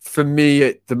 For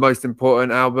me, the most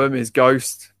important album is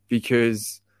Ghost,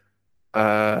 because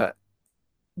I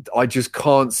just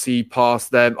can't see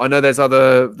past them. I know there's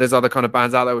other kind of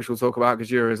bands out there which we'll talk about.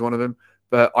 Gojira is one of them,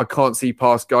 but I can't see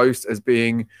past Ghost as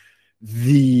being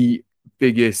the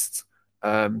biggest.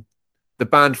 The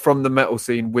band from the metal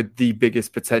scene with the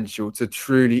biggest potential to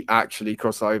truly actually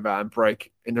cross over and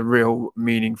break in a real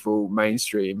meaningful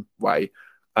mainstream way.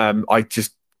 I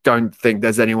just don't think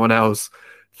there's anyone else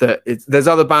there's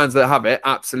other bands that have it,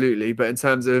 absolutely. But in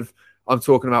terms of, I'm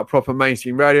talking about proper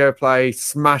mainstream radio play,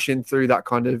 smashing through that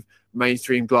kind of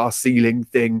mainstream glass ceiling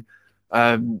thing.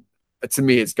 To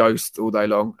me, it's Ghost all day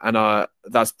long. And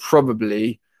that's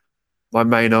probably my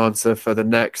main answer for the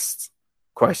next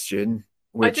question.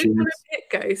 I didn't want to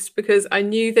pick Ghost because I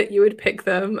knew that you would pick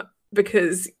them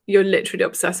because you're literally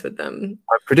obsessed with them.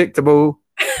 Predictable.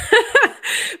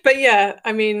 But yeah,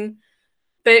 I mean,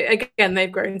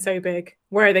 they've grown so big.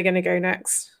 Where are they going to go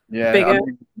next? Yeah, bigger,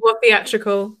 more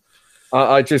theatrical.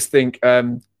 I just think,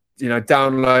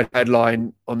 download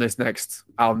headline on this next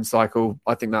album cycle.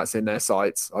 I think that's in their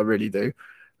sights. I really do.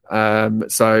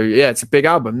 So yeah, it's a big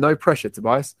album. No pressure,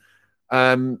 Tobias.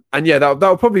 And yeah,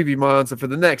 that'll probably be my answer for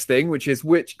the next thing, which is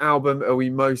which album are we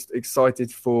most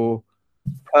excited for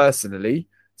personally?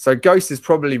 So Ghost is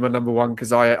probably my number one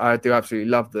because I do absolutely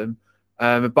love them.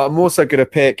 But I'm also going to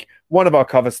pick one of our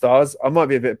cover stars. I might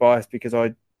be a bit biased because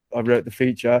I wrote the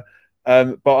feature,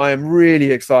 but I am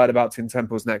really excited about Tin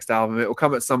Temple's next album. It will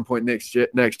come at some point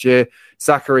next year.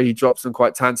 Zachary dropped some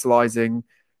quite tantalizing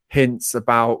hints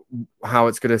about how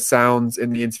it's going to sound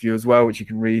in the interview as well, which you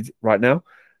can read right now.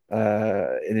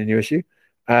 In a new issue.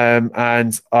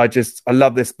 And I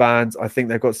love this band. I think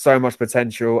they've got so much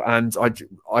potential, and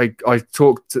I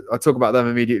talk about them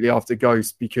immediately after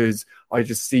Ghost because I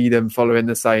just see them following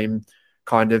the same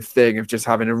kind of thing of just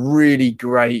having a really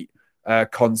great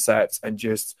concept and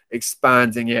just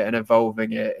expanding it and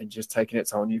evolving it and just taking it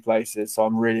to whole new places. So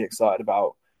I'm really excited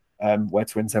about where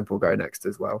Twin Temple go next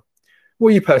as well. What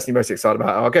are you personally most excited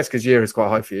about? I guess Gojira is quite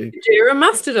high for you. Gojira and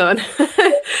Mastodon.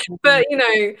 But,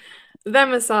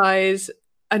 them aside,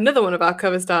 another one of our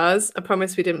cover stars, I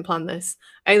promise we didn't plan this,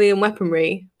 Alien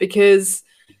Weaponry, because,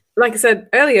 like I said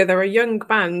earlier, they're a young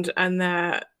band and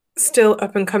they're still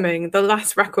up and coming. The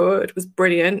last record was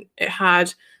brilliant. It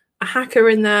had a hacker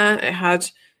in there. It had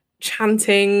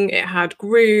chanting. It had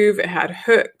groove. It had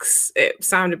hooks. It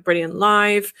sounded brilliant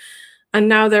live. And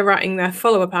now they're writing their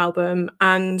follow-up album,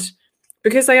 and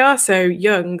because they are so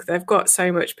young, they've got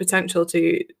so much potential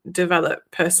to develop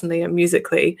personally and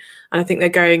musically. And I think they're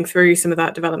going through some of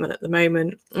that development at the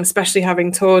moment, especially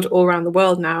having toured all around the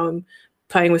world now and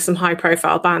playing with some high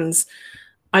profile bands,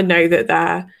 I know that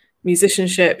their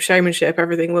musicianship, showmanship,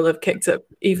 everything will have kicked up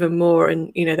even more.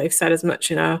 And, you know, they've said as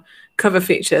much in our cover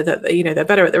feature that, you know, they're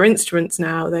better at their instruments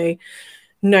now. They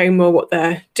know more what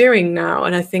they're doing now.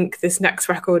 And I think this next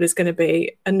record is going to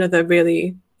be another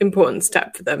really important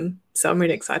step for them. So I'm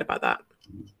really excited about that.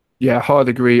 Yeah, hard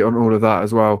agree on all of that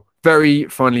as well. Very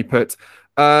finely put.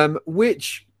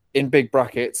 Which, in big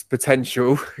brackets,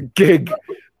 potential gig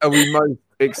are we most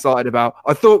excited about?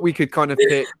 I thought we could kind of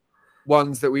pick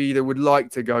ones that we either would like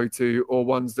to go to or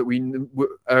ones that we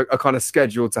are kind of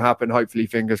scheduled to happen, hopefully,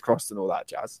 fingers crossed and all that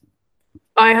jazz.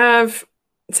 I have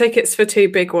tickets for 2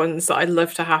 big ones that I'd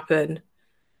love to happen.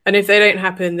 And if they don't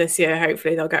happen this year,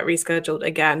 hopefully they'll get rescheduled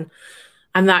again.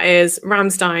 And that is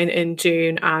Rammstein in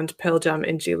June and Pearl Jam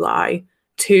in July.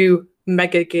 2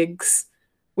 mega gigs,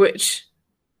 which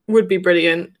would be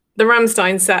brilliant. The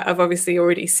Rammstein set I've obviously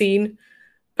already seen,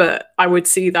 but I would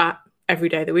see that every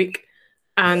day of the week.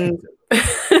 And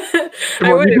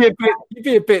you'd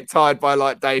be a bit tired by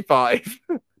like day 5.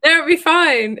 No, it'd be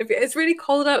fine. It's really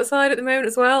cold outside at the moment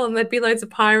as well, and there'd be loads of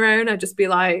pyro, and I'd just be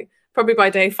like, probably by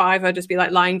day 5, I'd just be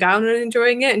like lying down and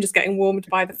enjoying it and just getting warmed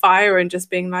by the fire and just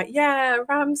being like, yeah,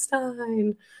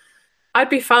 Rammstein. I'd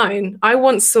be fine. I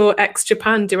once saw X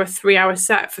Japan do a 3-hour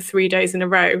set for 3 days in a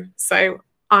row, so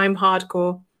I'm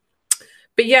hardcore.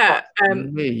 But yeah,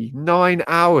 me 9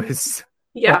 hours.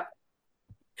 Yeah.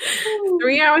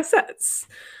 3-hour sets.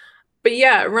 But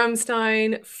yeah,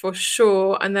 Rammstein for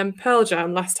sure. And then Pearl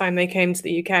Jam, last time they came to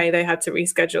the UK, they had to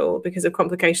reschedule because of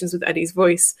complications with Eddie's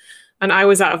voice. And I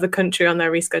was out of the country on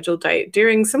their rescheduled date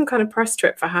during some kind of press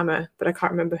trip for Hammer, but I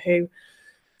can't remember who.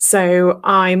 So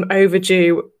I'm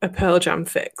overdue a Pearl Jam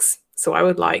fix. So I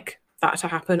would like that to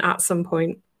happen at some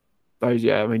point. Those,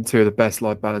 yeah, I mean, 2 of the best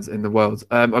live bands in the world.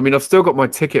 I mean, I've still got my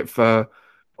ticket for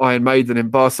Iron Maiden in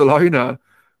Barcelona,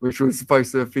 which was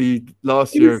supposed to be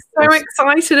last year. I'm so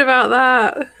excited about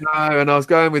that. No, and I was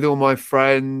going with all my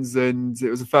friends, and it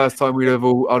was the first time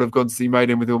I'd have gone to see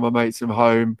Maiden with all my mates from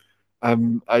home. I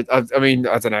mean, I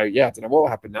don't know. Yeah, I don't know what will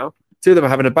happen now. 2 of them are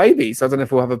having a baby, so I don't know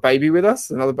if we'll have a baby with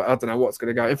us. I don't know what's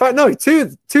going to go. In fact, no,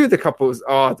 two of the couples.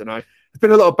 Oh, I don't know. There's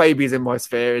been a lot of babies in my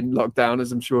sphere in lockdown,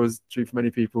 as I'm sure is true for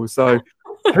many people. So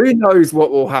who knows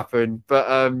what will happen?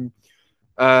 But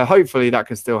hopefully that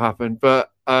can still happen.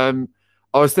 But I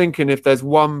was thinking if there's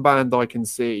one band I can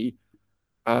see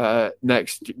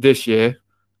this year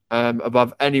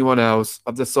above anyone else,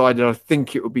 I've decided I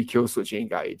think it would be Killswitch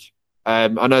Engage. I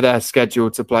know they're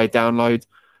scheduled to play Download,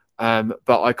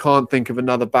 but I can't think of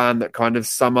another band that kind of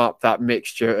sum up that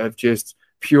mixture of just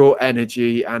pure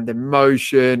energy and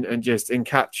emotion and just in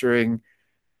capturing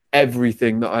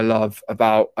everything that I love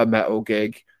about a metal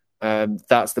gig.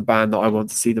 That's the band that I want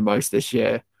to see the most this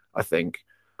year, I think.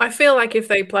 I feel like if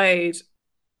they played,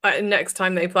 next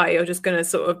time they play, you're just going to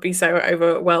sort of be so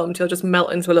overwhelmed, you'll just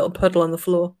melt into a little puddle on the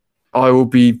floor. I will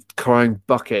be crying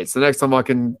buckets. The next time I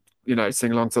can,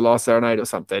 sing along to Last Serenade or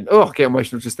something. Oh, I get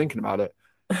emotional just thinking about it.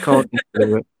 Can't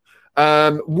do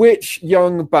it. Which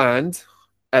young band,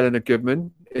 Eleanor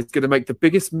Goodman, is going to make the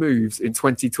biggest moves in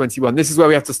 2021? This is where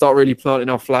we have to start really planting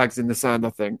our flags in the sand,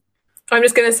 I think. I'm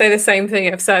just going to say the same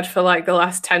thing I've said for like the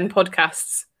last 10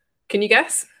 podcasts. Can you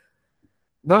guess?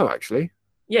 No, actually.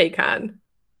 Yeah, you can.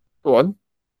 Go on.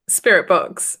 Spirit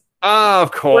Box. Ah,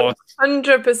 of course.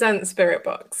 100% Spirit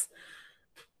Box.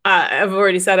 I've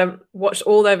already said I've watched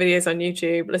all their videos on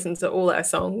YouTube, listened to all their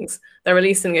songs. They're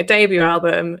releasing a debut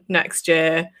album next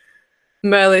year.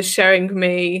 Merl is showing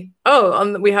me,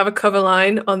 we have a cover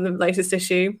line on the latest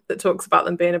issue that talks about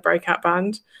them being a breakout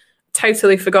band.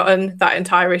 Totally forgotten that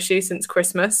entire issue since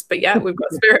Christmas. But yeah, we've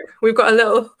got a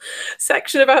little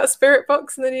section about Spirit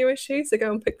Box in the new issue, so go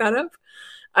and pick that up.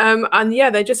 And yeah,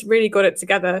 they just really got it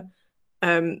together.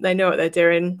 They know what they're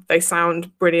doing. They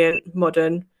sound brilliant,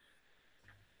 modern.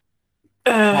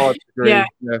 Yeah,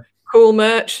 cool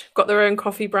merch. Got their own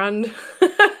coffee brand.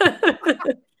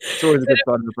 It's always a good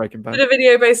sign of a breaking band. Did a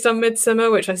video based on Midsummer,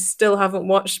 which I still haven't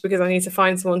watched because I need to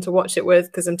find someone to watch it with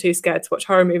because I'm too scared to watch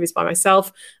horror movies by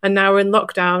myself. And now we're in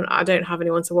lockdown, I don't have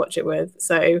anyone to watch it with.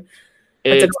 So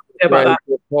it's about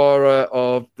the horror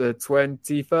of the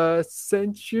 21st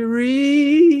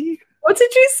century. What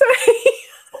did you say?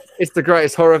 It's the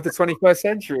greatest horror of the 21st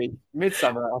century.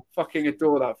 Midsummer. I fucking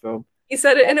adore that film. You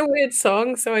said it in a weird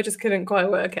song, so I just couldn't quite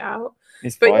work it out.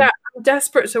 It's but fine. Yeah, I'm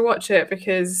desperate to watch it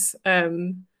because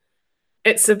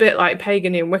it's a bit like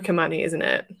Pagan and Wicker Man-y, isn't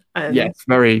it? Yeah, it's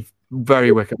very,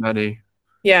 very Wicker Man-y.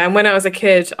 Yeah, and when I was a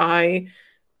kid, I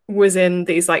was in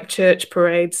these like church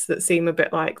parades that seem a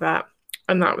bit like that,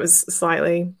 and that was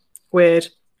slightly weird.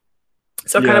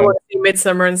 So I kind of want to see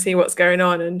Midsummer and see what's going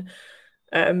on, and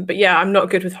But yeah, I'm not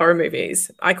good with horror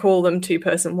movies. I call them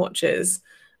two-person watches,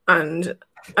 and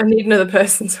I need another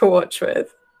person to watch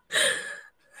with.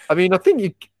 I mean, I think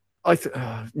you.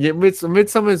 Yeah,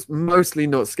 Midsummer's mostly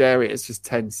not scary. It's just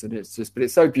tense, and but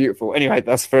it's so beautiful. Anyway,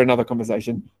 that's for another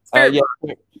conversation. Yeah,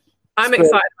 I'm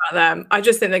excited about them. I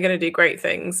just think they're going to do great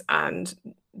things, and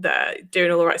they're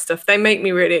doing all the right stuff. They make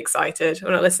me really excited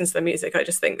when I listen to their music. I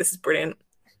just think this is brilliant.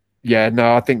 Yeah,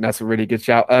 no, I think that's a really good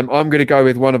shout. I'm going to go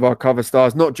with one of our cover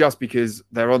stars, not just because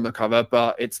they're on the cover,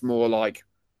 but it's more like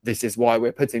this is why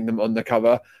we're putting them on the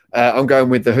cover. I'm going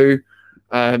with The Who.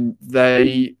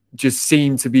 They just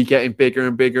seem to be getting bigger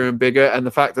and bigger and bigger. And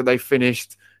the fact that they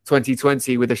finished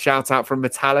 2020 with a shout out from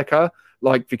Metallica,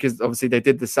 like, because obviously they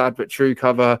did the Sad But True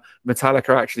cover, Metallica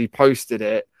actually posted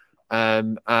it.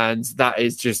 And that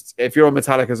is just, if you're on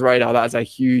Metallica's radar, that is a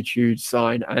huge, huge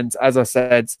sign. And as I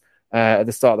said at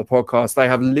the start of the podcast, they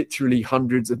have literally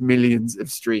hundreds of millions of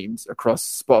streams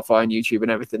across Spotify and YouTube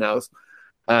and everything else.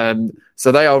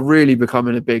 So they are really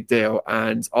becoming a big deal.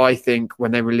 And I think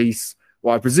when they release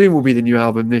what I presume will be the new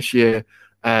album this year,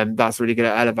 that's really going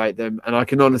to elevate them. And I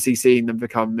can honestly see them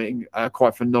becoming a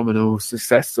quite phenomenal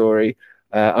success story,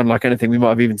 unlike anything we might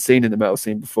have even seen in the metal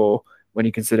scene before, when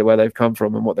you consider where they've come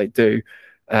from and what they do.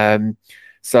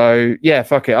 So yeah,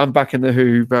 fuck it. I'm backing The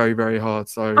Who very, very hard.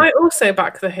 So I also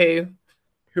back The Who.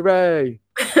 Hooray!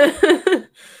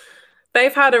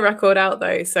 They've had a record out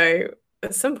though, so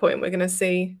at some point we're going to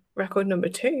see record number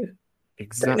 2.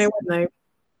 Exactly. Don't know when though.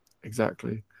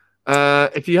 Exactly.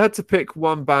 If you had to pick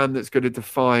one band that's going to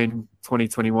define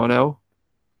 2021, Elle,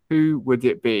 who would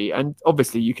it be? And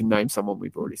obviously you can name someone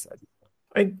we've already said.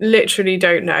 I literally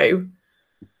don't know.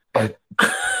 I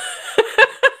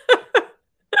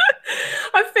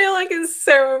feel like it's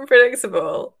so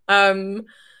unpredictable.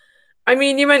 I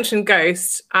mean, you mentioned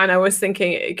Ghost, and I was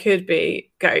thinking it could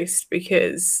be Ghost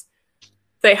because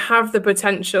they have the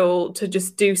potential to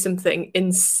just do something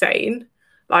insane.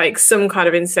 Like some kind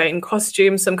of insane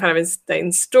costume, some kind of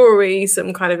insane story,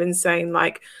 some kind of insane,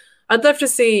 like, I'd love to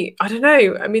see, I don't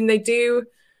know. I mean, they do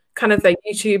kind of their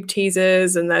YouTube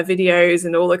teasers and their videos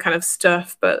and all the kind of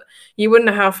stuff, but you wouldn't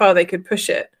know how far they could push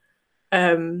it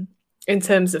in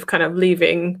terms of kind of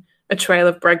leaving a trail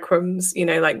of breadcrumbs, you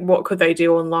know, like what could they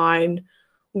do online?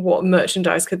 What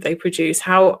merchandise could they produce?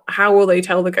 How will they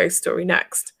tell the ghost story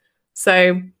next?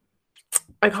 So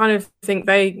I kind of think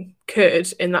they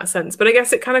could in that sense. But I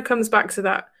guess it kind of comes back to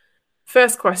that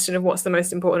first question of what's the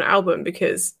most important album,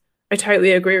 because I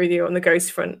totally agree with you on the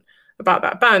Ghost front about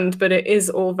that band, but it is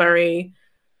all very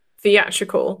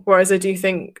theatrical. Whereas I do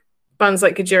think bands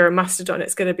like Gojira and Mastodon,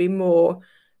 it's going to be more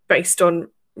based on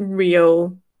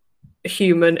real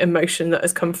human emotion that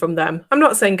has come from them. I'm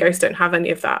not saying Ghost don't have any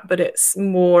of that, but it's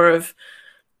more of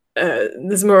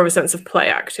there's more of a sense of play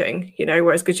acting, you know,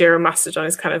 whereas Gojira and Mastodon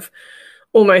is kind of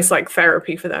almost like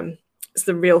therapy for them. It's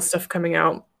the real stuff coming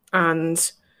out,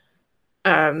 and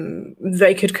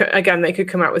they could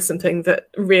come out with something that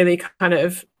really kind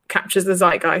of captures the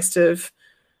zeitgeist of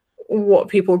what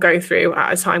people go through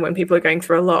at a time when people are going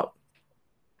through a lot.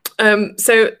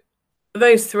 So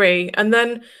those three, and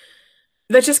then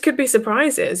there just could be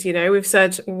surprises. You know, we've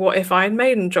said, what if Iron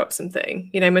Maiden dropped something?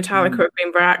 You know, Metallica have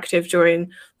been very active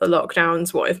during the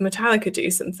lockdowns. What if Metallica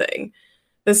do something?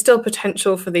 There's still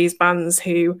potential for these bands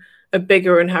who are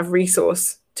bigger and have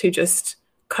resource to just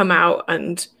come out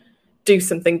and do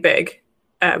something big.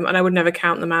 And I would never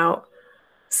count them out.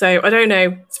 So I don't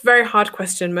know. It's a very hard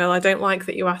question, Merl. I don't like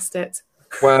that you asked it.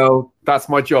 Well, that's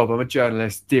my job. I'm a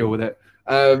journalist. Deal with it.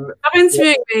 Stop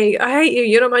interviewing me. I hate you.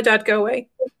 You're not my dad. Go away.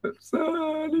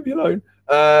 Leave me alone.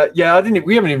 Yeah,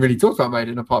 we haven't even really talked about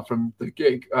Maiden apart from the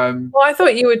gig. Well, I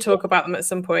thought you would talk about them at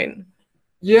some point.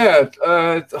 Yeah.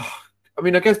 I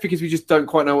mean, I guess because we just don't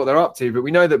quite know what they're up to, but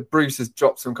we know that Bruce has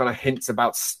dropped some kind of hints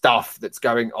about stuff that's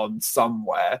going on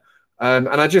somewhere. And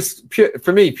I just,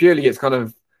 for me, purely, it's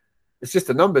just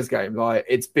a numbers game. Like,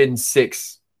 it's been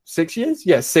 6 years?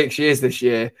 Yeah, 6 years this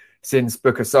year since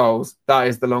Book of Souls. That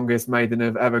is the longest Maiden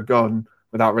have ever gone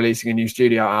without releasing a new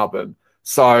studio album.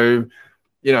 So,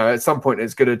 you know, at some point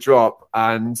it's going to drop,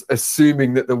 and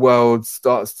assuming that the world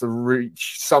starts to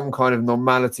reach some kind of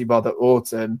normality by the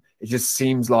autumn, it just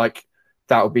seems like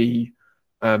that would be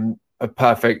a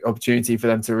perfect opportunity for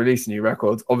them to release a new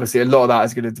record. Obviously, a lot of that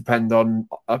is going to depend on,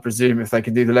 I presume, if they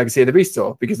can do the Legacy of the Beast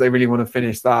tour, because they really want to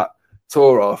finish that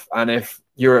tour off. And if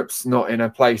Europe's not in a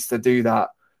place to do that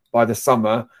by the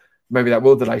summer, maybe that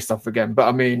will delay stuff again. But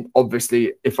I mean,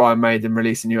 obviously, if Iron Maiden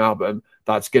release a new album,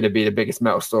 that's going to be the biggest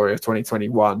metal story of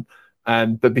 2021.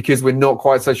 But because we're not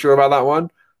quite so sure about that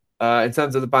one, in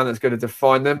terms of the band that's going to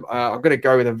define them, I'm going to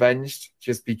go with Avenged,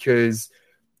 just because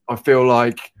I feel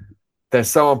like they're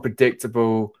so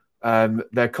unpredictable.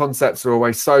 Their concepts are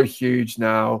always so huge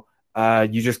now.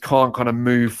 You just can't kind of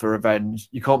move for Avenged.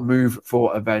 You can't move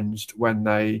for Avenged when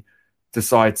they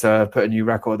decide to put a new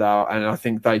record out. And I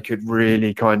think they could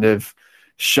really kind of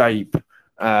shape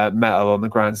metal on the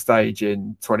grand stage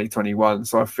in 2021.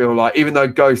 So I feel like, even though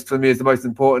Ghost for me is the most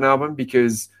important album,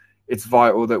 because it's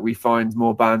vital that we find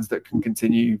more bands that can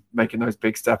continue making those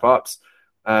big step ups.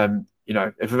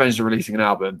 If Avenged are releasing an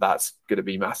album, that's going to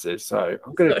be massive. So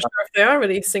I'm not sure if they are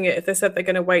releasing it. If they said they're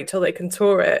going to wait till they can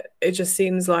tour it, it just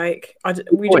seems like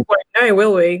we just won't know,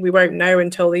 will we? We won't know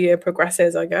until the year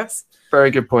progresses, I guess.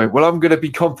 Very good point. Well, I'm going to be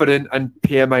confident and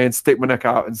PMA and stick my neck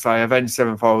out and say Avenged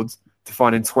Sevenfold to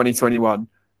find in 2021.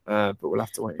 But we'll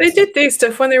have to wait. They did do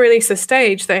stuff when they released the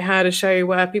stage. They had a show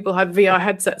where people had VR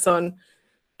headsets on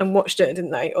and watched it,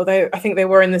 didn't they? Although I think they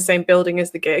were in the same building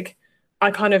as the gig. I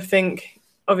kind of think,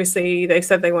 obviously, they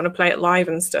said they want to play it live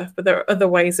and stuff, but there are other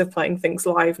ways of playing things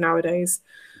live nowadays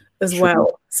as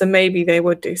well. So maybe they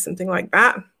would do something like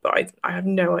that, but I have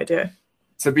no idea.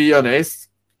 To be honest,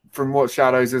 from what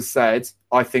Shadows has said,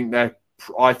 I think they're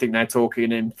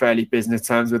talking in fairly business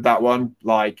terms with that one.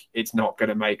 Like, it's not going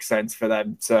to make sense for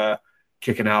them to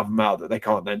kick an album out that they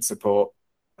can't then support.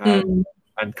 And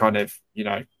kind of,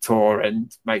 tour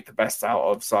and make the best out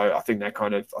of. So I think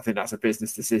that's a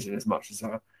business decision as much as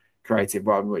a creative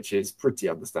one, which is pretty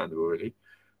understandable, really.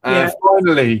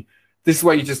 Finally, this is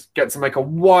where you just get to make a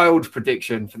wild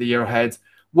prediction for the year ahead.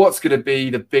 What's going to be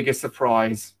the biggest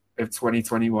surprise of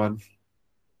 2021?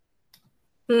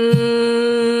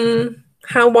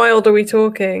 How wild are we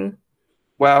talking?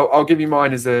 Well, I'll give you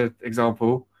mine as an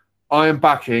example. I am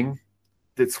backing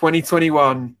that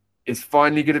 2021 is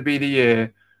finally going to be the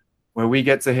year where we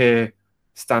get to hear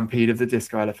Stampede of the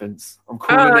Disco Elephants. I'm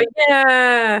calling it.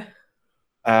 Yeah.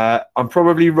 I'm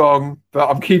probably wrong, but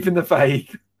I'm keeping the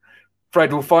faith.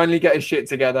 Fred will finally get his shit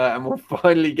together and we'll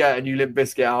finally get a new Limp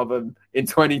Bizkit album in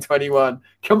 2021.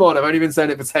 Come on, I've only been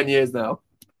saying it for 10 years now.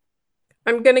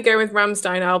 I'm going to go with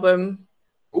Rammstein album.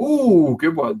 Ooh,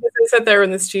 good one. They said they're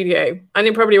in the studio, and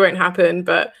it probably won't happen,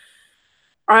 but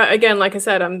again, like I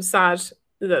said, I'm sad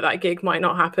that gig might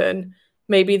not happen.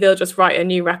 Maybe they'll just write a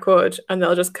new record and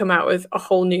they'll just come out with a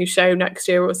whole new show next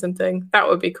year or something. That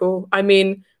would be cool. I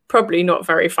mean, probably not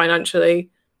very financially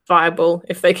viable.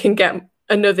 If they can get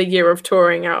another year of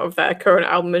touring out of their current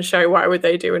album and show, why would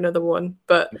they do another one?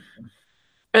 But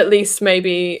at least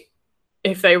maybe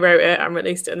if they wrote it and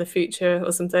released it in the future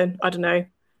or something. I don't know.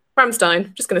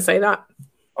 Rammstein, just going to say that.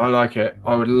 I like it.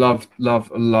 I would love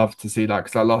to see that,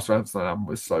 because that last Rammstein album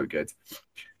was so good.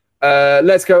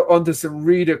 Let's go on to some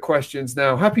reader questions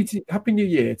now. Happy New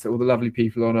Year to all the lovely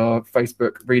people on our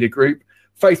Facebook reader group,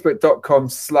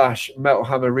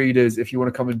 facebook.com/metalhammerreaders if you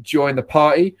want to come and join the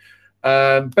party.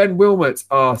 Ben Wilmot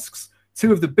asks,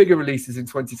 2 of the bigger releases in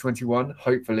 2021,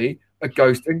 hopefully, are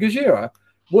Ghost and Gojira.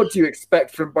 What do you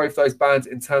expect from both those bands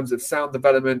in terms of sound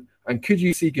development? And could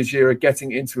you see Gojira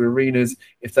getting into arenas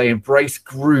if they embrace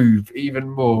groove even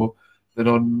more than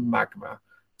on Magma?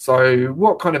 So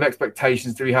what kind of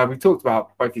expectations do we have? We've talked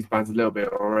about both these bands a little bit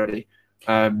already.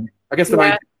 I guess the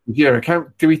main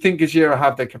Gojira, do we think Gojira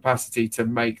have the capacity to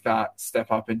make that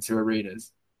step up into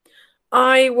arenas?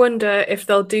 I wonder if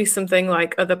they'll do something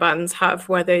like other bands have,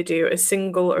 where they do a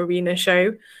single arena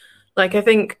show. Like, I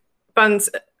think bands,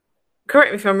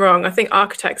 correct me if I'm wrong, I think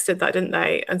Architects did that, didn't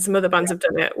they? And some other bands have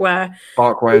done it, where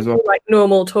Parkway as well, like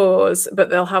normal tours, but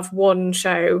they'll have one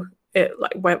show at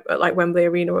like Wembley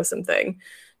Arena or something,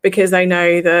 because they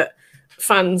know that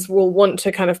fans will want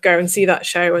to kind of go and see that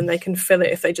show, and they can fill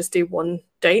it if they just do one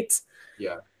date.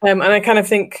 Yeah. And I kind of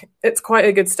think it's quite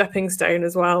a good stepping stone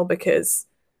as well, because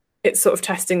it's sort of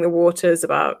testing the waters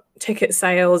about ticket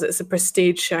sales. It's a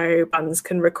prestige show. Bands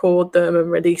can record them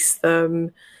and release them.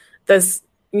 There's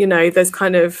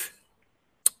kind of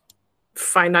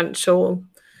financially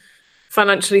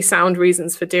sound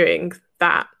reasons for doing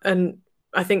that. And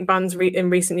I think bands in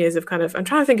recent years have kind of, I'm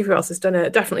trying to think of who else has done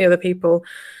it. Definitely other people.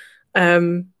 I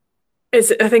think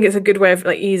it's a good way of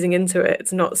like easing into it.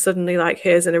 It's not suddenly like,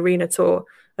 here's an arena tour.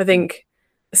 I think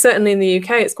certainly in the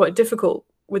UK, it's quite difficult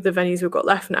with the venues we've got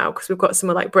left now, because we've got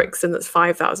somewhere like Brixton that's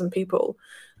 5,000 people.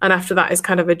 And after that is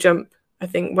kind of a jump. I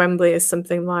think Wembley is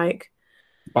something like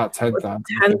about 10,000.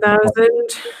 10,000.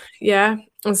 Yeah.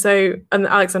 And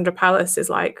Alexandra Palace is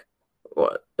like,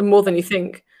 what, more than you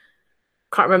think.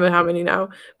 Can't remember how many now.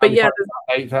 But yeah.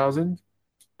 8,000?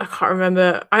 I can't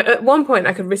remember. At one point,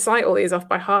 I could recite all these off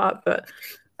by heart, but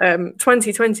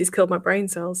 2020's killed my brain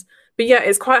cells. But yeah,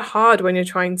 it's quite hard when you're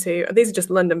trying to. These are just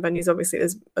London venues. Obviously,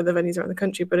 there's other venues around the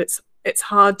country, but it's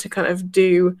hard to kind of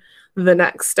do the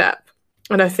next step.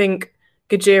 And I think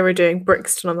Gojira doing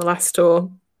Brixton on the last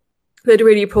tour, they'd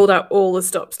really pulled out all the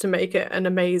stops to make it an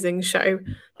amazing show.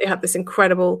 They had this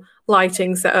incredible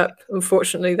lighting set up.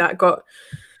 Unfortunately, that got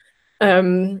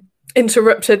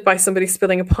interrupted by somebody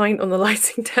spilling a pint on the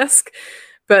lighting desk.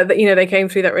 But they came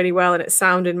through that really well, and it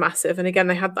sounded massive. And again,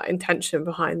 they had that intention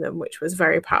behind them, which was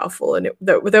very powerful. And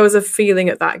there was a feeling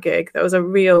at that gig. There was a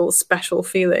real special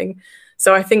feeling.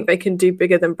 So I think they can do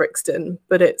bigger than Brixton,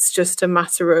 but it's just a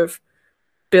matter of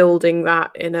building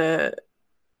that in a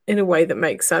way that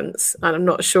makes sense. And I'm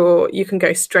not sure you can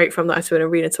go straight from there to an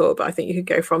arena tour, but I think you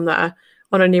could go from there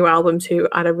on a new album to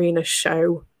an arena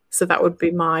show. So that would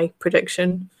be my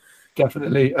prediction.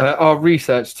 Definitely. Our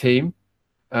research team,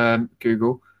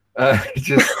 Google,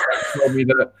 just told me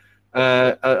that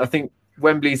I think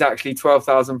Wembley's actually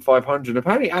 12,500.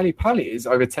 Apparently Ali Pali is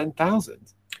over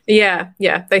 10,000. Yeah,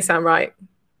 they sound right.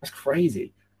 That's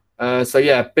crazy. So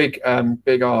yeah, big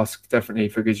ask definitely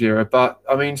for Gojira. But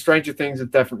I mean, stranger things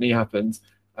have definitely happened.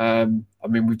 I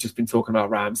mean, we've just been talking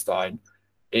about Rammstein.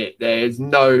 It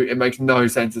makes no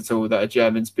sense at all that a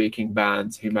German-speaking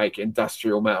band who make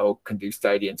industrial metal can do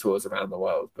stadium tours around the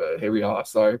world. But here we are.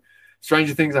 So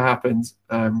stranger things have happened.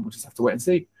 We'll just have to wait and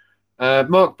see.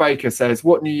 Mark Baker says,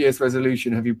 "What New Year's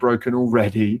resolution have you broken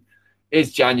already?"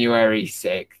 It's January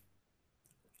 6th.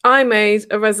 I made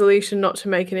a resolution not to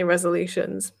make any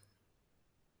resolutions.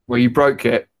 Well, you broke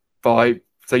it by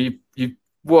you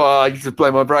just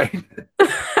blow my brain.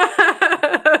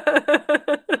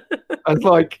 I was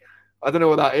like, I don't know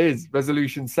what that is.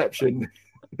 Resolutionception.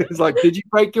 It's like, did you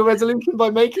break your resolution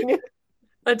by making it?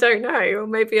 I don't know. Or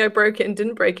maybe I broke it and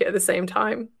didn't break it at the same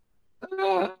time.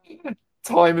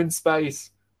 Time and space.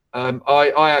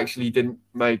 I actually didn't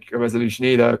make a resolution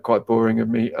either. Quite boring of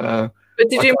me. But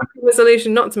did you make a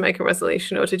resolution not to make a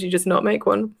resolution, or did you just not make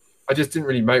one? I just didn't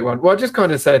really make one. Well, I just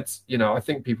kind of said, I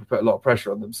think people put a lot of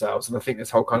pressure on themselves. And I think this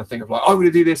whole kind of thing of like, I'm going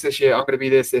to do this year. I'm going to be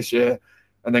this year.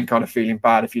 And then kind of feeling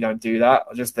bad if you don't do that.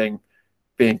 I just think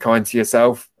being kind to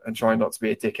yourself and trying not to be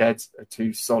a dickhead are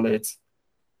two solid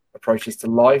approaches to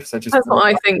life. So just that's what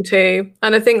I think too.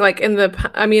 And I think like I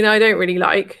don't really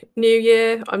like New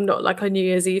Year. I'm not like a New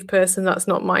Year's Eve person. That's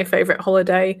not my favorite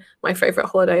holiday. My favorite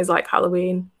holiday is like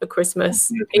Halloween or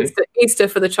Christmas, Easter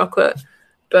for the chocolate,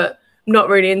 but I'm not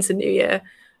really into New Year.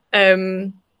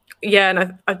 And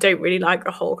I don't really like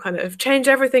the whole kind of change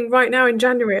everything right now in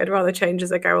January. I'd rather change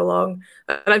as I go along.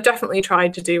 And I've definitely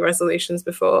tried to do resolutions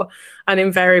before and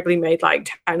invariably made like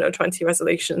 10 or 20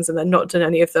 resolutions and then not done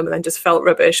any of them and then just felt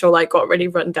rubbish or like got really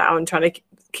run down trying to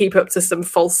keep up to some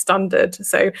false standard.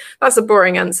 So that's a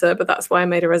boring answer, but that's why I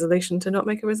made a resolution to not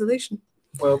make a resolution.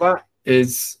 Well, that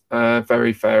is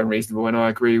very fair and reasonable, and I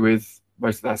agree with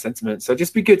most of that sentiment. So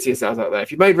just be good to yourselves out there.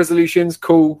 If you made resolutions,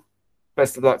 cool.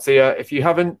 Best of luck to you. If you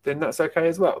haven't, then that's okay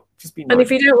as well. Just be nice. And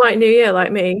if you don't like New Year like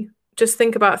me, just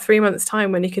think about 3 months'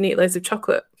 time when you can eat loads of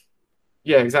chocolate.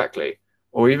 Yeah, exactly.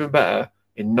 Or even better,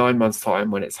 in 9 months'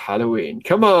 time when it's Halloween.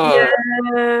 Come on.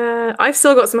 Yeah, I've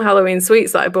still got some Halloween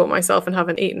sweets that I bought myself and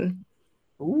haven't eaten.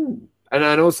 Ooh. And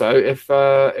then also, if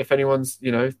anyone's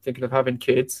thinking of having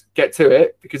kids, get to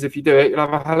it, because if you do it, you'll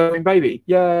have a Halloween baby.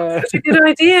 Yeah, such a good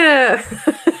idea.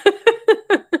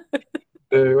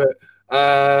 Do it. Do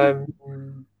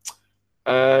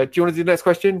you want to do the next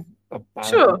question?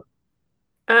 Sure.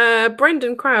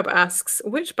 Brendan Crabb asks,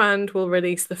 which band will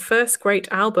release the first great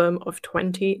album of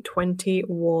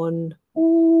 2021?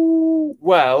 Ooh,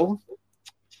 well,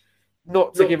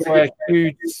 not to give away a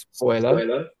huge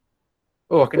spoiler.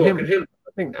 Oh, I can hear myself.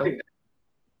 I think now.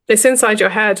 It's inside your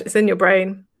head. It's in your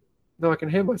brain. No, I can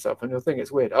hear myself, and I think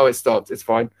it's weird. Oh, it stopped. It's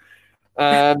fine.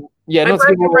 Yeah,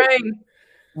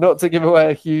 not to give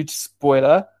away a huge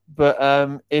spoiler,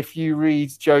 but if you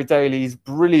read Joe Daly's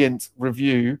brilliant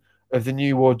review of the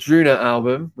new Wardruna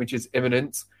album, which is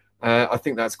imminent, I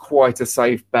think that's quite a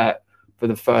safe bet for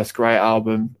the first great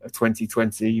album of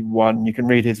 2021. You can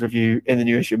read his review in the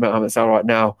new issue of Metal Hammer Cell right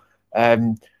now.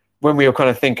 When we were kind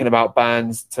of thinking about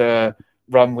bands to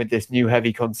run with this new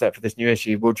heavy concept for this new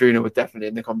issue, Wardruna were definitely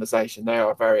in the conversation. They are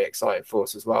a very exciting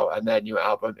force as well, and their new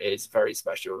album is very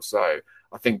special. So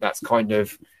I think that's kind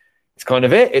of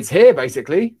it. It's here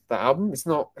basically. That album. It's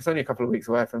only a couple of weeks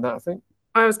away from that, I think.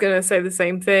 I was going to say the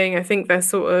same thing. I think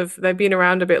they've been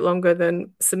around a bit longer than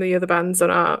some of the other bands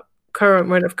on our current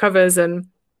run of covers and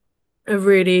have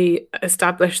really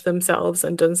established themselves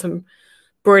and done some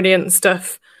brilliant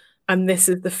stuff. And this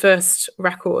is the first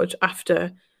record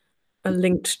after a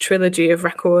linked trilogy of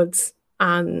records,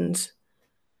 and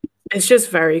it's just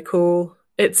very cool.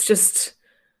 It's just,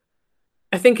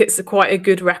 I think it's quite a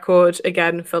good record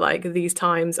again for like these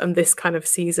times and this kind of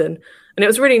season. And it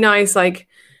was really nice, like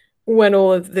when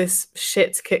all of this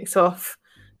shit kicked off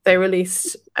they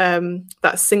released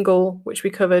that single, which we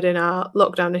covered in our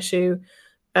lockdown issue,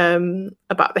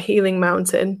 about the Healing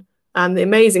Mountain. And the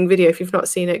amazing video, if you've not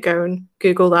seen it, go and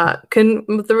Google that. Can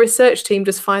the research team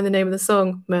just find the name of the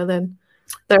song, Merlin?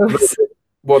 There was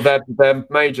their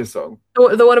major song.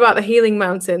 The one about the Healing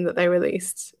Mountain that they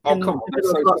released. Oh, come on,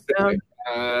 that's so specific.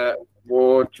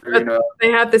 They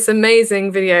had this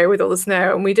amazing video with all the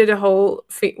snow, and we did a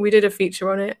feature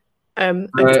on it.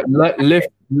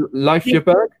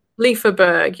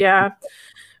 Lieferberg, yeah.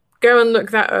 Go and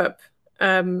look that up.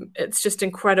 It's just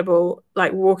incredible,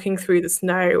 like walking through the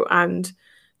snow, and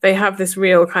they have this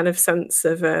real kind of sense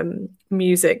of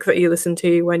music that you listen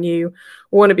to when you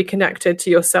want to be connected to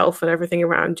yourself and everything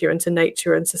around you and to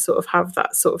nature, and to sort of have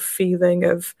that sort of feeling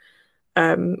of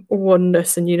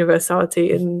oneness and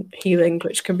universality and healing,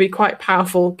 which can be quite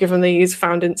powerful given they use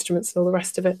found instruments and all the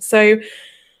rest of it. So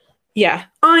yeah,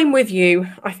 I'm with you.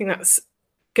 I think that's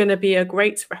going to be a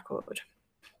great record.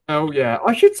 Oh yeah,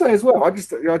 I should say as well, I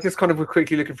just kind of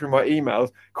quickly looking through my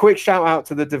emails. Quick shout out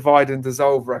to the Divide and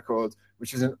Dissolve record,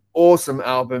 which is an awesome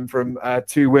album from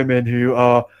two women who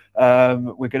are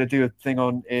we're going to do a thing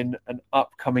on in an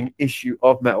upcoming issue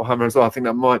of Metal Hammer as well. I think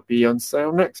that might be on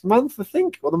sale next month, I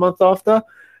think, or the month after.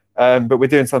 But we're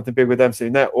doing something big with them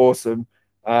soon. They're awesome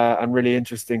and really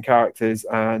interesting characters.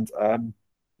 And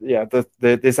yeah,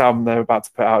 this album they're about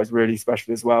to put out is really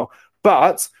special as well.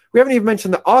 But we haven't even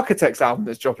mentioned the Architects album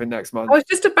that's dropping next month. I was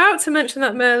just about to mention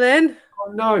that, Merlin.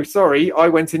 Oh no, sorry. I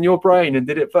went in your brain and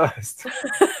did it first.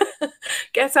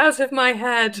 Get out of my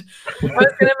head. I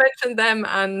was going to mention them,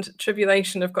 and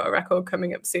Tribulation have got a record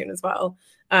coming up soon as well.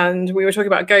 And we were talking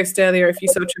about Ghost earlier. If you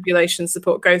saw Tribulation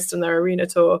support Ghost on their arena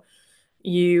tour,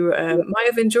 you might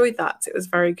have enjoyed that. It was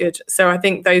very good. So I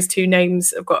think those two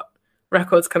names have got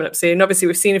records coming up soon. Obviously,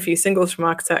 we've seen a few singles from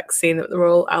Architects, seen them at the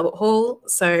Royal Albert Hall,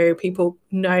 so people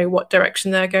know what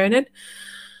direction they're going in.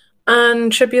 And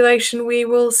Tribulation, we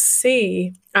will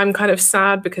see. I'm kind of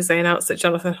sad because they announced that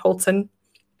Jonathan Holton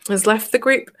has left the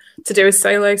group to do his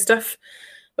solo stuff.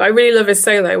 But I really love his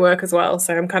solo work as well,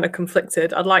 so I'm kind of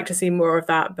conflicted. I'd like to see more of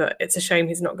that, but it's a shame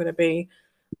he's not going to be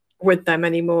with them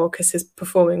anymore because his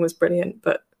performing was brilliant.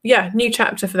 But yeah, new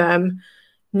chapter for them,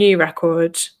 new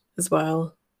record as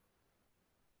well.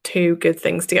 Two good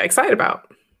things to get excited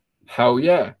about. Hell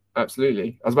yeah,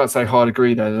 absolutely. I was about to say hard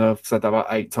agree then, and I've said that about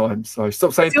 8 times. So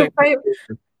stop saying things.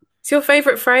 It's your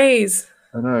favourite phrase.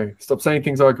 I know. Stop saying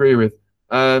things I agree with.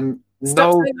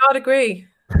 Stop saying hard agree.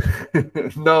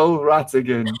 Noel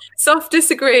Rattigan. Soft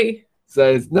disagree.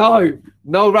 Says, no.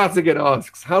 Noel Rattigan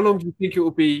asks, how long do you think it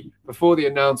will be before the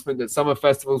announcement that summer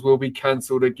festivals will be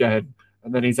cancelled again?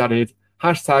 And then he's added,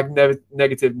 hashtag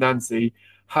negative Nancy,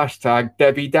 hashtag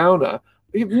Debbie Downer.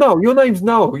 No, your name's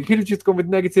Noel. You could have just gone with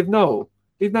negative Noel.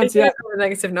 Leave Nancy out.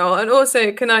 Negative Noel. And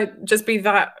also, can I just be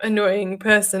that annoying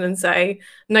person and say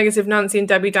negative Nancy and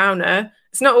Debbie Downer?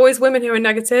 It's not always women who are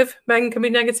negative. Men can be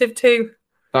negative too.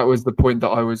 That was the point that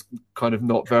I was kind of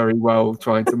not very well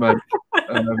trying to make.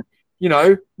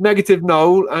 Negative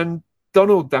Noel and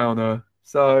Donald Downer.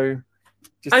 So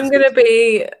I'm going to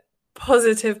be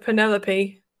positive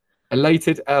Penelope.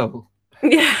 Elated L.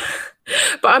 Yeah.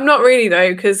 But I'm not really,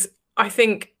 though, because I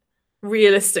think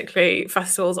realistically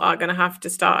festivals are going to have to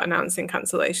start announcing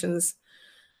cancellations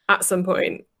at some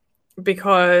point,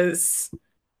 because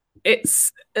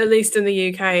it's, at least in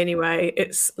the UK anyway,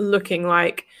 it's looking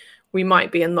like we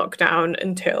might be in lockdown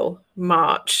until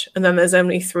March, and then there's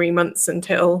only 3 months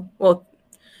until, well,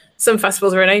 some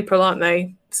festivals are in April, aren't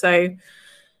they? So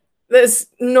there's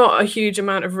not a huge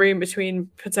amount of room between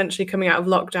potentially coming out of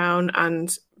lockdown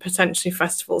and potentially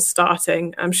festivals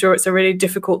starting. I'm sure it's a really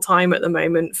difficult time at the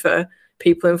moment for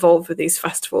people involved with these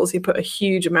festivals who put a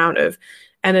huge amount of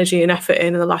energy and effort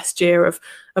in the last year of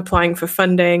applying for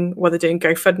funding, whether doing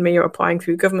GoFundMe or applying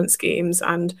through government schemes,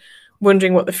 and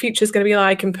wondering what the future is going to be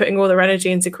like, and putting all their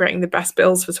energy into creating the best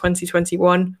bills for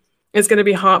 2021. It's going to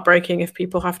be heartbreaking if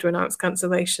people have to announce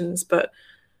cancellations, but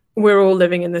we're all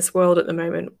living in this world at the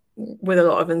moment with a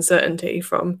lot of uncertainty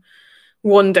from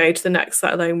one day to the next,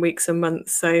 let alone weeks and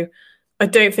months. So I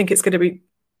don't think it's going to be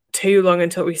too long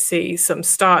until we see some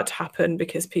start to happen,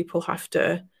 because people have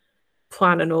to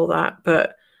plan and all that.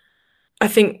 But I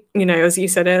think, as you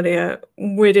said earlier,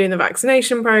 we're doing the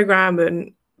vaccination program,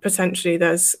 and potentially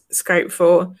there's scope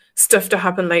for stuff to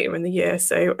happen later in the year.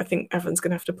 So I think everyone's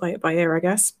going to have to play it by ear, I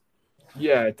guess.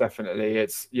 Yeah, definitely.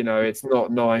 It's, it's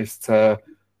not nice to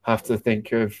have to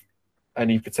think of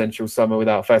any potential summer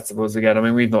without festivals again. I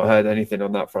mean, we've not heard anything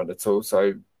on that front at all,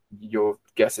 so your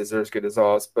guesses are as good as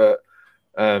ours. But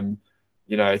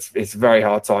it's a very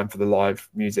hard time for the live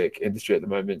music industry at the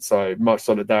moment. So much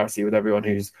solidarity with everyone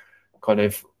who's kind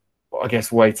of I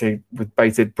guess waiting with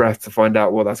bated breath to find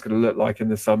out what that's going to look like in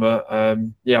the summer.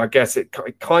 I guess it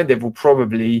kind of will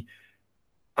probably,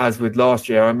 as with last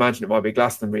year, I imagine it might be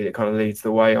Glastonbury that kind of leads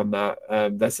the way on that.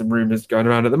 There's some rumours going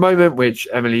around at the moment, which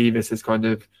Emily Evis has kind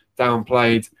of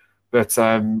downplayed. But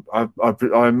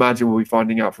I imagine we'll be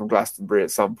finding out from Glastonbury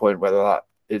at some point whether that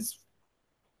is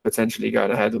potentially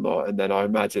going ahead or not. And then I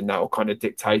imagine that will kind of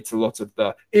dictate a lot of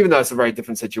even though it's a very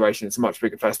different situation, it's a much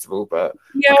bigger festival. But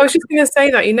yeah, I was just going to say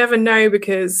that you never know,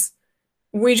 because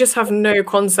we just have no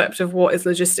concept of what is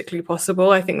logistically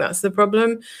possible. I think that's the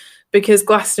problem, because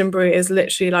Glastonbury is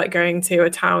literally like going to a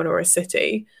town or a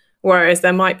city, whereas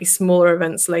there might be smaller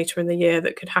events later in the year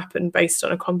that could happen based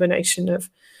on a combination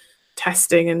of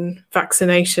testing and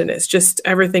vaccination. It's just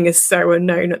everything is so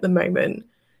unknown at the moment.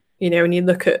 When you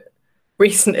look at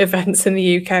recent events in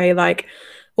the UK, like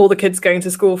all the kids going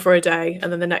to school for a day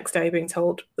and then the next day being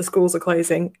told the schools are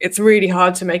closing, it's really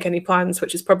hard to make any plans,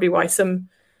 which is probably why some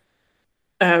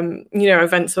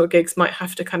events or gigs might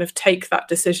have to kind of take that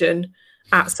decision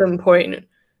at some point,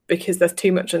 because there's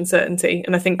too much uncertainty.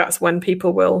 And I think that's when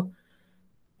people will,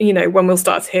 when we'll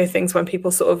start to hear things, when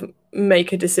people sort of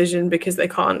make a decision because they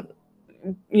can't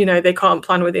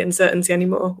plan with the uncertainty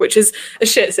anymore, which is a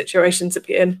shit situation to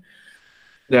be in.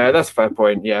 Yeah, that's a fair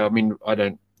point. Yeah, I mean, I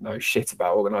don't know shit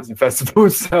about organising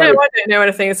festivals. So. No, I don't know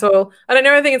anything at all. I don't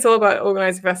know anything at all about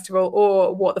organising a festival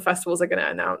or what the festivals are going to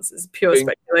announce. It's pure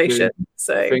speculation.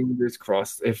 So fingers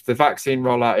crossed. If the vaccine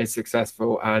rollout is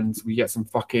successful and we get some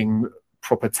fucking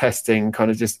proper testing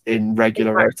kind of just in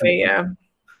regular routine, yeah.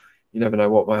 You never know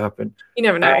what might happen. You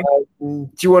never know. Do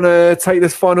you want to take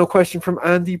this final question from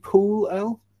Andy Poole,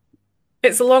 Elle?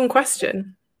 It's a long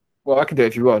question. Well, I can do it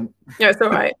if you want. Yeah, it's all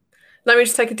right. Let me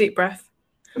just take a deep breath.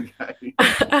 Okay.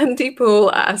 Andy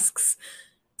Poole asks,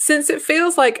 since it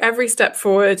feels like every step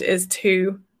forward is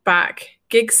two back,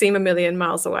 gigs seem a million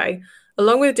miles away.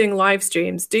 Along with doing live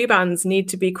streams, do bands need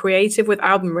to be creative with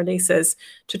album releases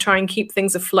to try and keep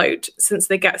things afloat, since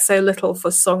they get so little for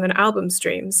song and album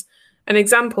streams? An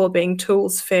example being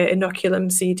Tool's Fear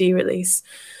Inoculum CD release.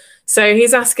 So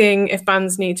he's asking if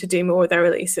bands need to do more with their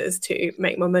releases to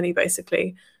make more money,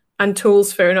 basically. And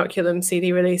Tool's Fear Inoculum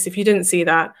CD release, if you didn't see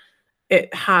that,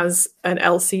 it has an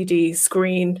LCD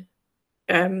screen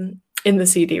in the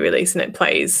CD release, and it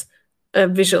plays a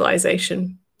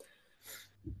visualization.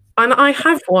 And I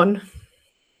have one.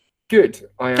 Good.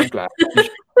 I am glad.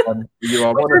 You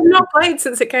are one I've not played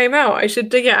since it came out. I should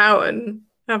dig it out and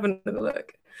have another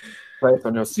look. Play it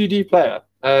on your CD player.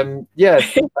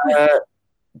 Yes.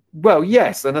 Well,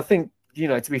 yes. And I think,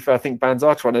 to be fair, I think bands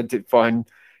are trying to find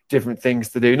different things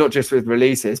to do, not just with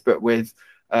releases, but with,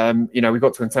 we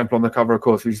got to Contemple on the cover, of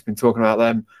course. We've just been talking about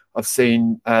them. I've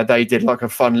seen they did like a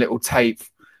fun little tape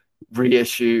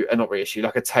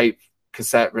like a tape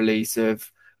cassette release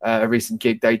of a recent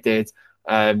gig they did.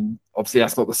 Obviously,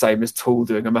 that's not the same as Tool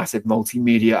doing a massive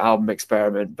multimedia album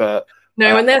experiment, but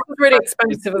no, and theirs was really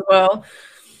expensive as well.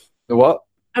 The what?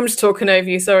 I'm just talking over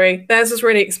you, sorry. Theirs was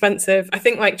really expensive. I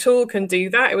think like Tool can do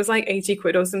that. It was like 80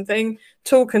 quid or something.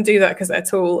 Tool can do that because they're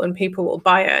Tool and people will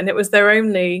buy it. And it was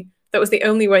that was the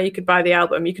only way you could buy the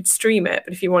album. You could stream it,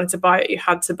 but if you wanted to buy it, you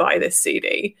had to buy this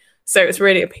CD. So it's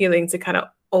really appealing to kind of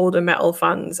older metal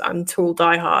fans and Tool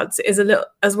diehards. It is a little,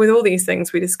 as with all these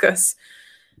things we discuss,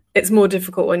 it's more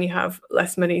difficult when you have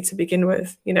less money to begin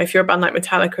with. If you're a band like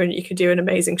Metallica, and you could do an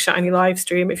amazing shiny live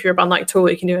stream. If you're a band like Tool,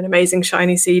 you can do an amazing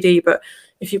shiny CD. But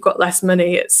if you've got less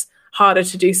money, it's harder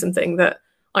to do something that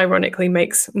ironically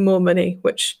makes more money,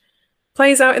 which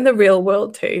plays out in the real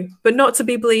world too. But not to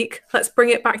be bleak, let's bring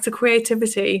it back to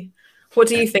creativity. What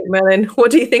do you think, Merlin?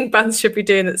 What do you think bands should be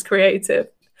doing that's creative?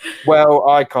 Well,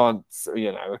 I can't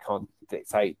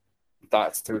dictate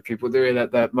that to people doing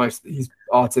it. That most of these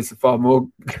artists are far more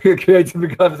creative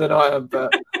and clever than I am.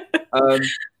 But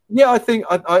I think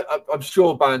I'm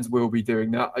sure bands will be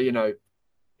doing that.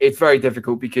 It's very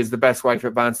difficult because the best way for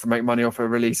bands to make money off a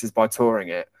release is by touring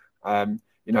it.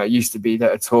 It used to be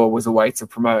that a tour was a way to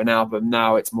promote an album.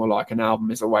 Now it's more like an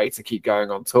album is a way to keep going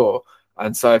on tour.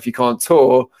 And so if you can't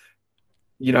tour,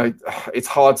 it's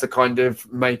hard to kind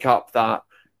of make up that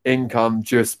income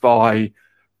just by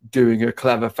doing a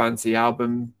clever, fancy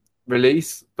album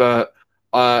release. But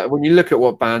when you look at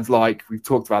what bands like, we've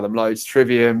talked about them loads,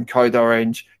 Trivium, Code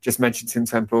Orange, just mentioned Tim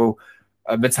Temple,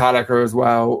 Metallica as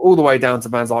well, all the way down to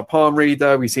bands like Palm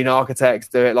Reader. We've seen Architects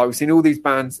do it. Like, we've seen all these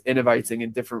bands innovating in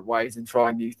different ways and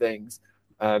trying new things.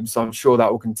 So I'm sure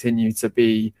that will continue to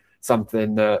be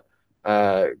something that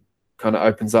kind of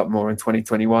opens up more in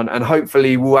 2021, and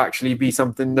hopefully will actually be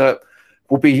something that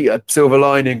will be a silver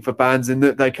lining for bands, in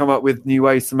that they come up with new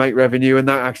ways to make revenue, and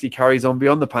that actually carries on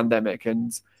beyond the pandemic.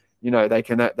 And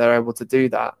they're able to do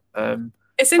that.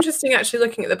 It's interesting actually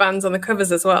looking at the bands on the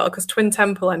covers as well, because Twin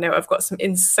Temple, I know, I've got some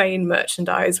insane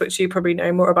merchandise, which you probably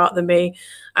know more about than me.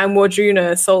 And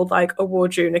Wardruna sold like a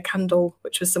Wardruna candle,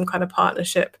 which was some kind of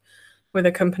partnership with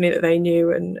a company that they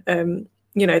knew. And,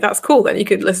 that's cool. Then you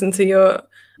could listen to your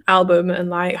album and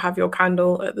like have your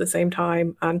candle at the same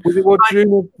time. And was it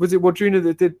Wardruna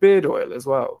that did beard oil as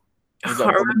well? I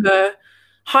can't remember.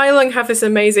 Heilung have this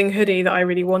amazing hoodie that I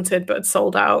really wanted but had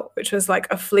sold out, which was like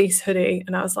a fleece hoodie.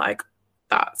 And I was like,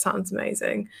 that sounds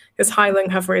amazing, because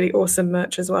Heilung have really awesome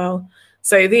merch as well.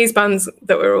 So these bands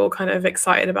that we're all kind of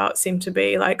excited about seem to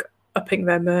be like upping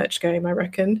their merch game, I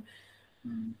reckon.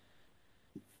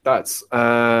 That's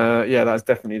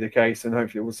definitely the case, and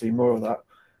hopefully we'll see more of that.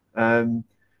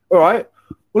 All right,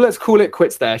 well, let's call it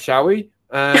quits there, shall we?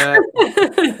 Thanks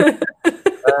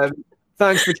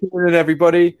for tuning in,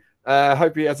 everybody.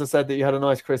 Hope you, as I said, that you had a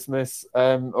nice Christmas,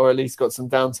 or at least got some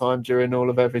downtime during all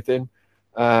of everything.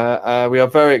 We are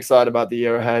very excited about the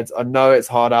year ahead. I know it's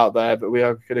hard out there, but we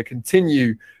are going to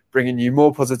continue bringing you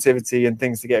more positivity and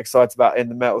things to get excited about in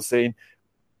the metal scene.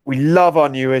 We love our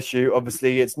new issue.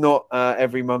 Obviously, it's not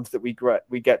every month that we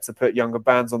get to put younger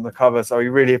bands on the cover, so we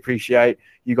really appreciate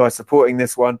you guys supporting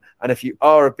this one. And if you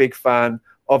are a big fan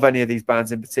of any of these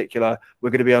bands in particular, we're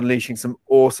going to be unleashing some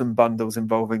awesome bundles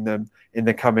involving them in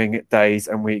the coming days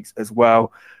and weeks as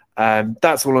well.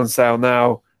 That's all on sale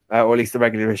now, or at least the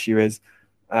regular issue is.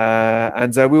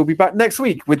 And we'll be back next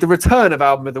week with the return of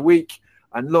Album of the Week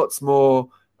and lots more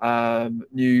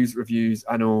news, reviews,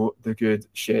 and all the good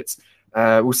shit.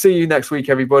 We'll see you next week,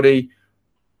 everybody.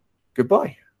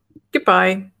 Goodbye.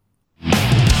 Goodbye.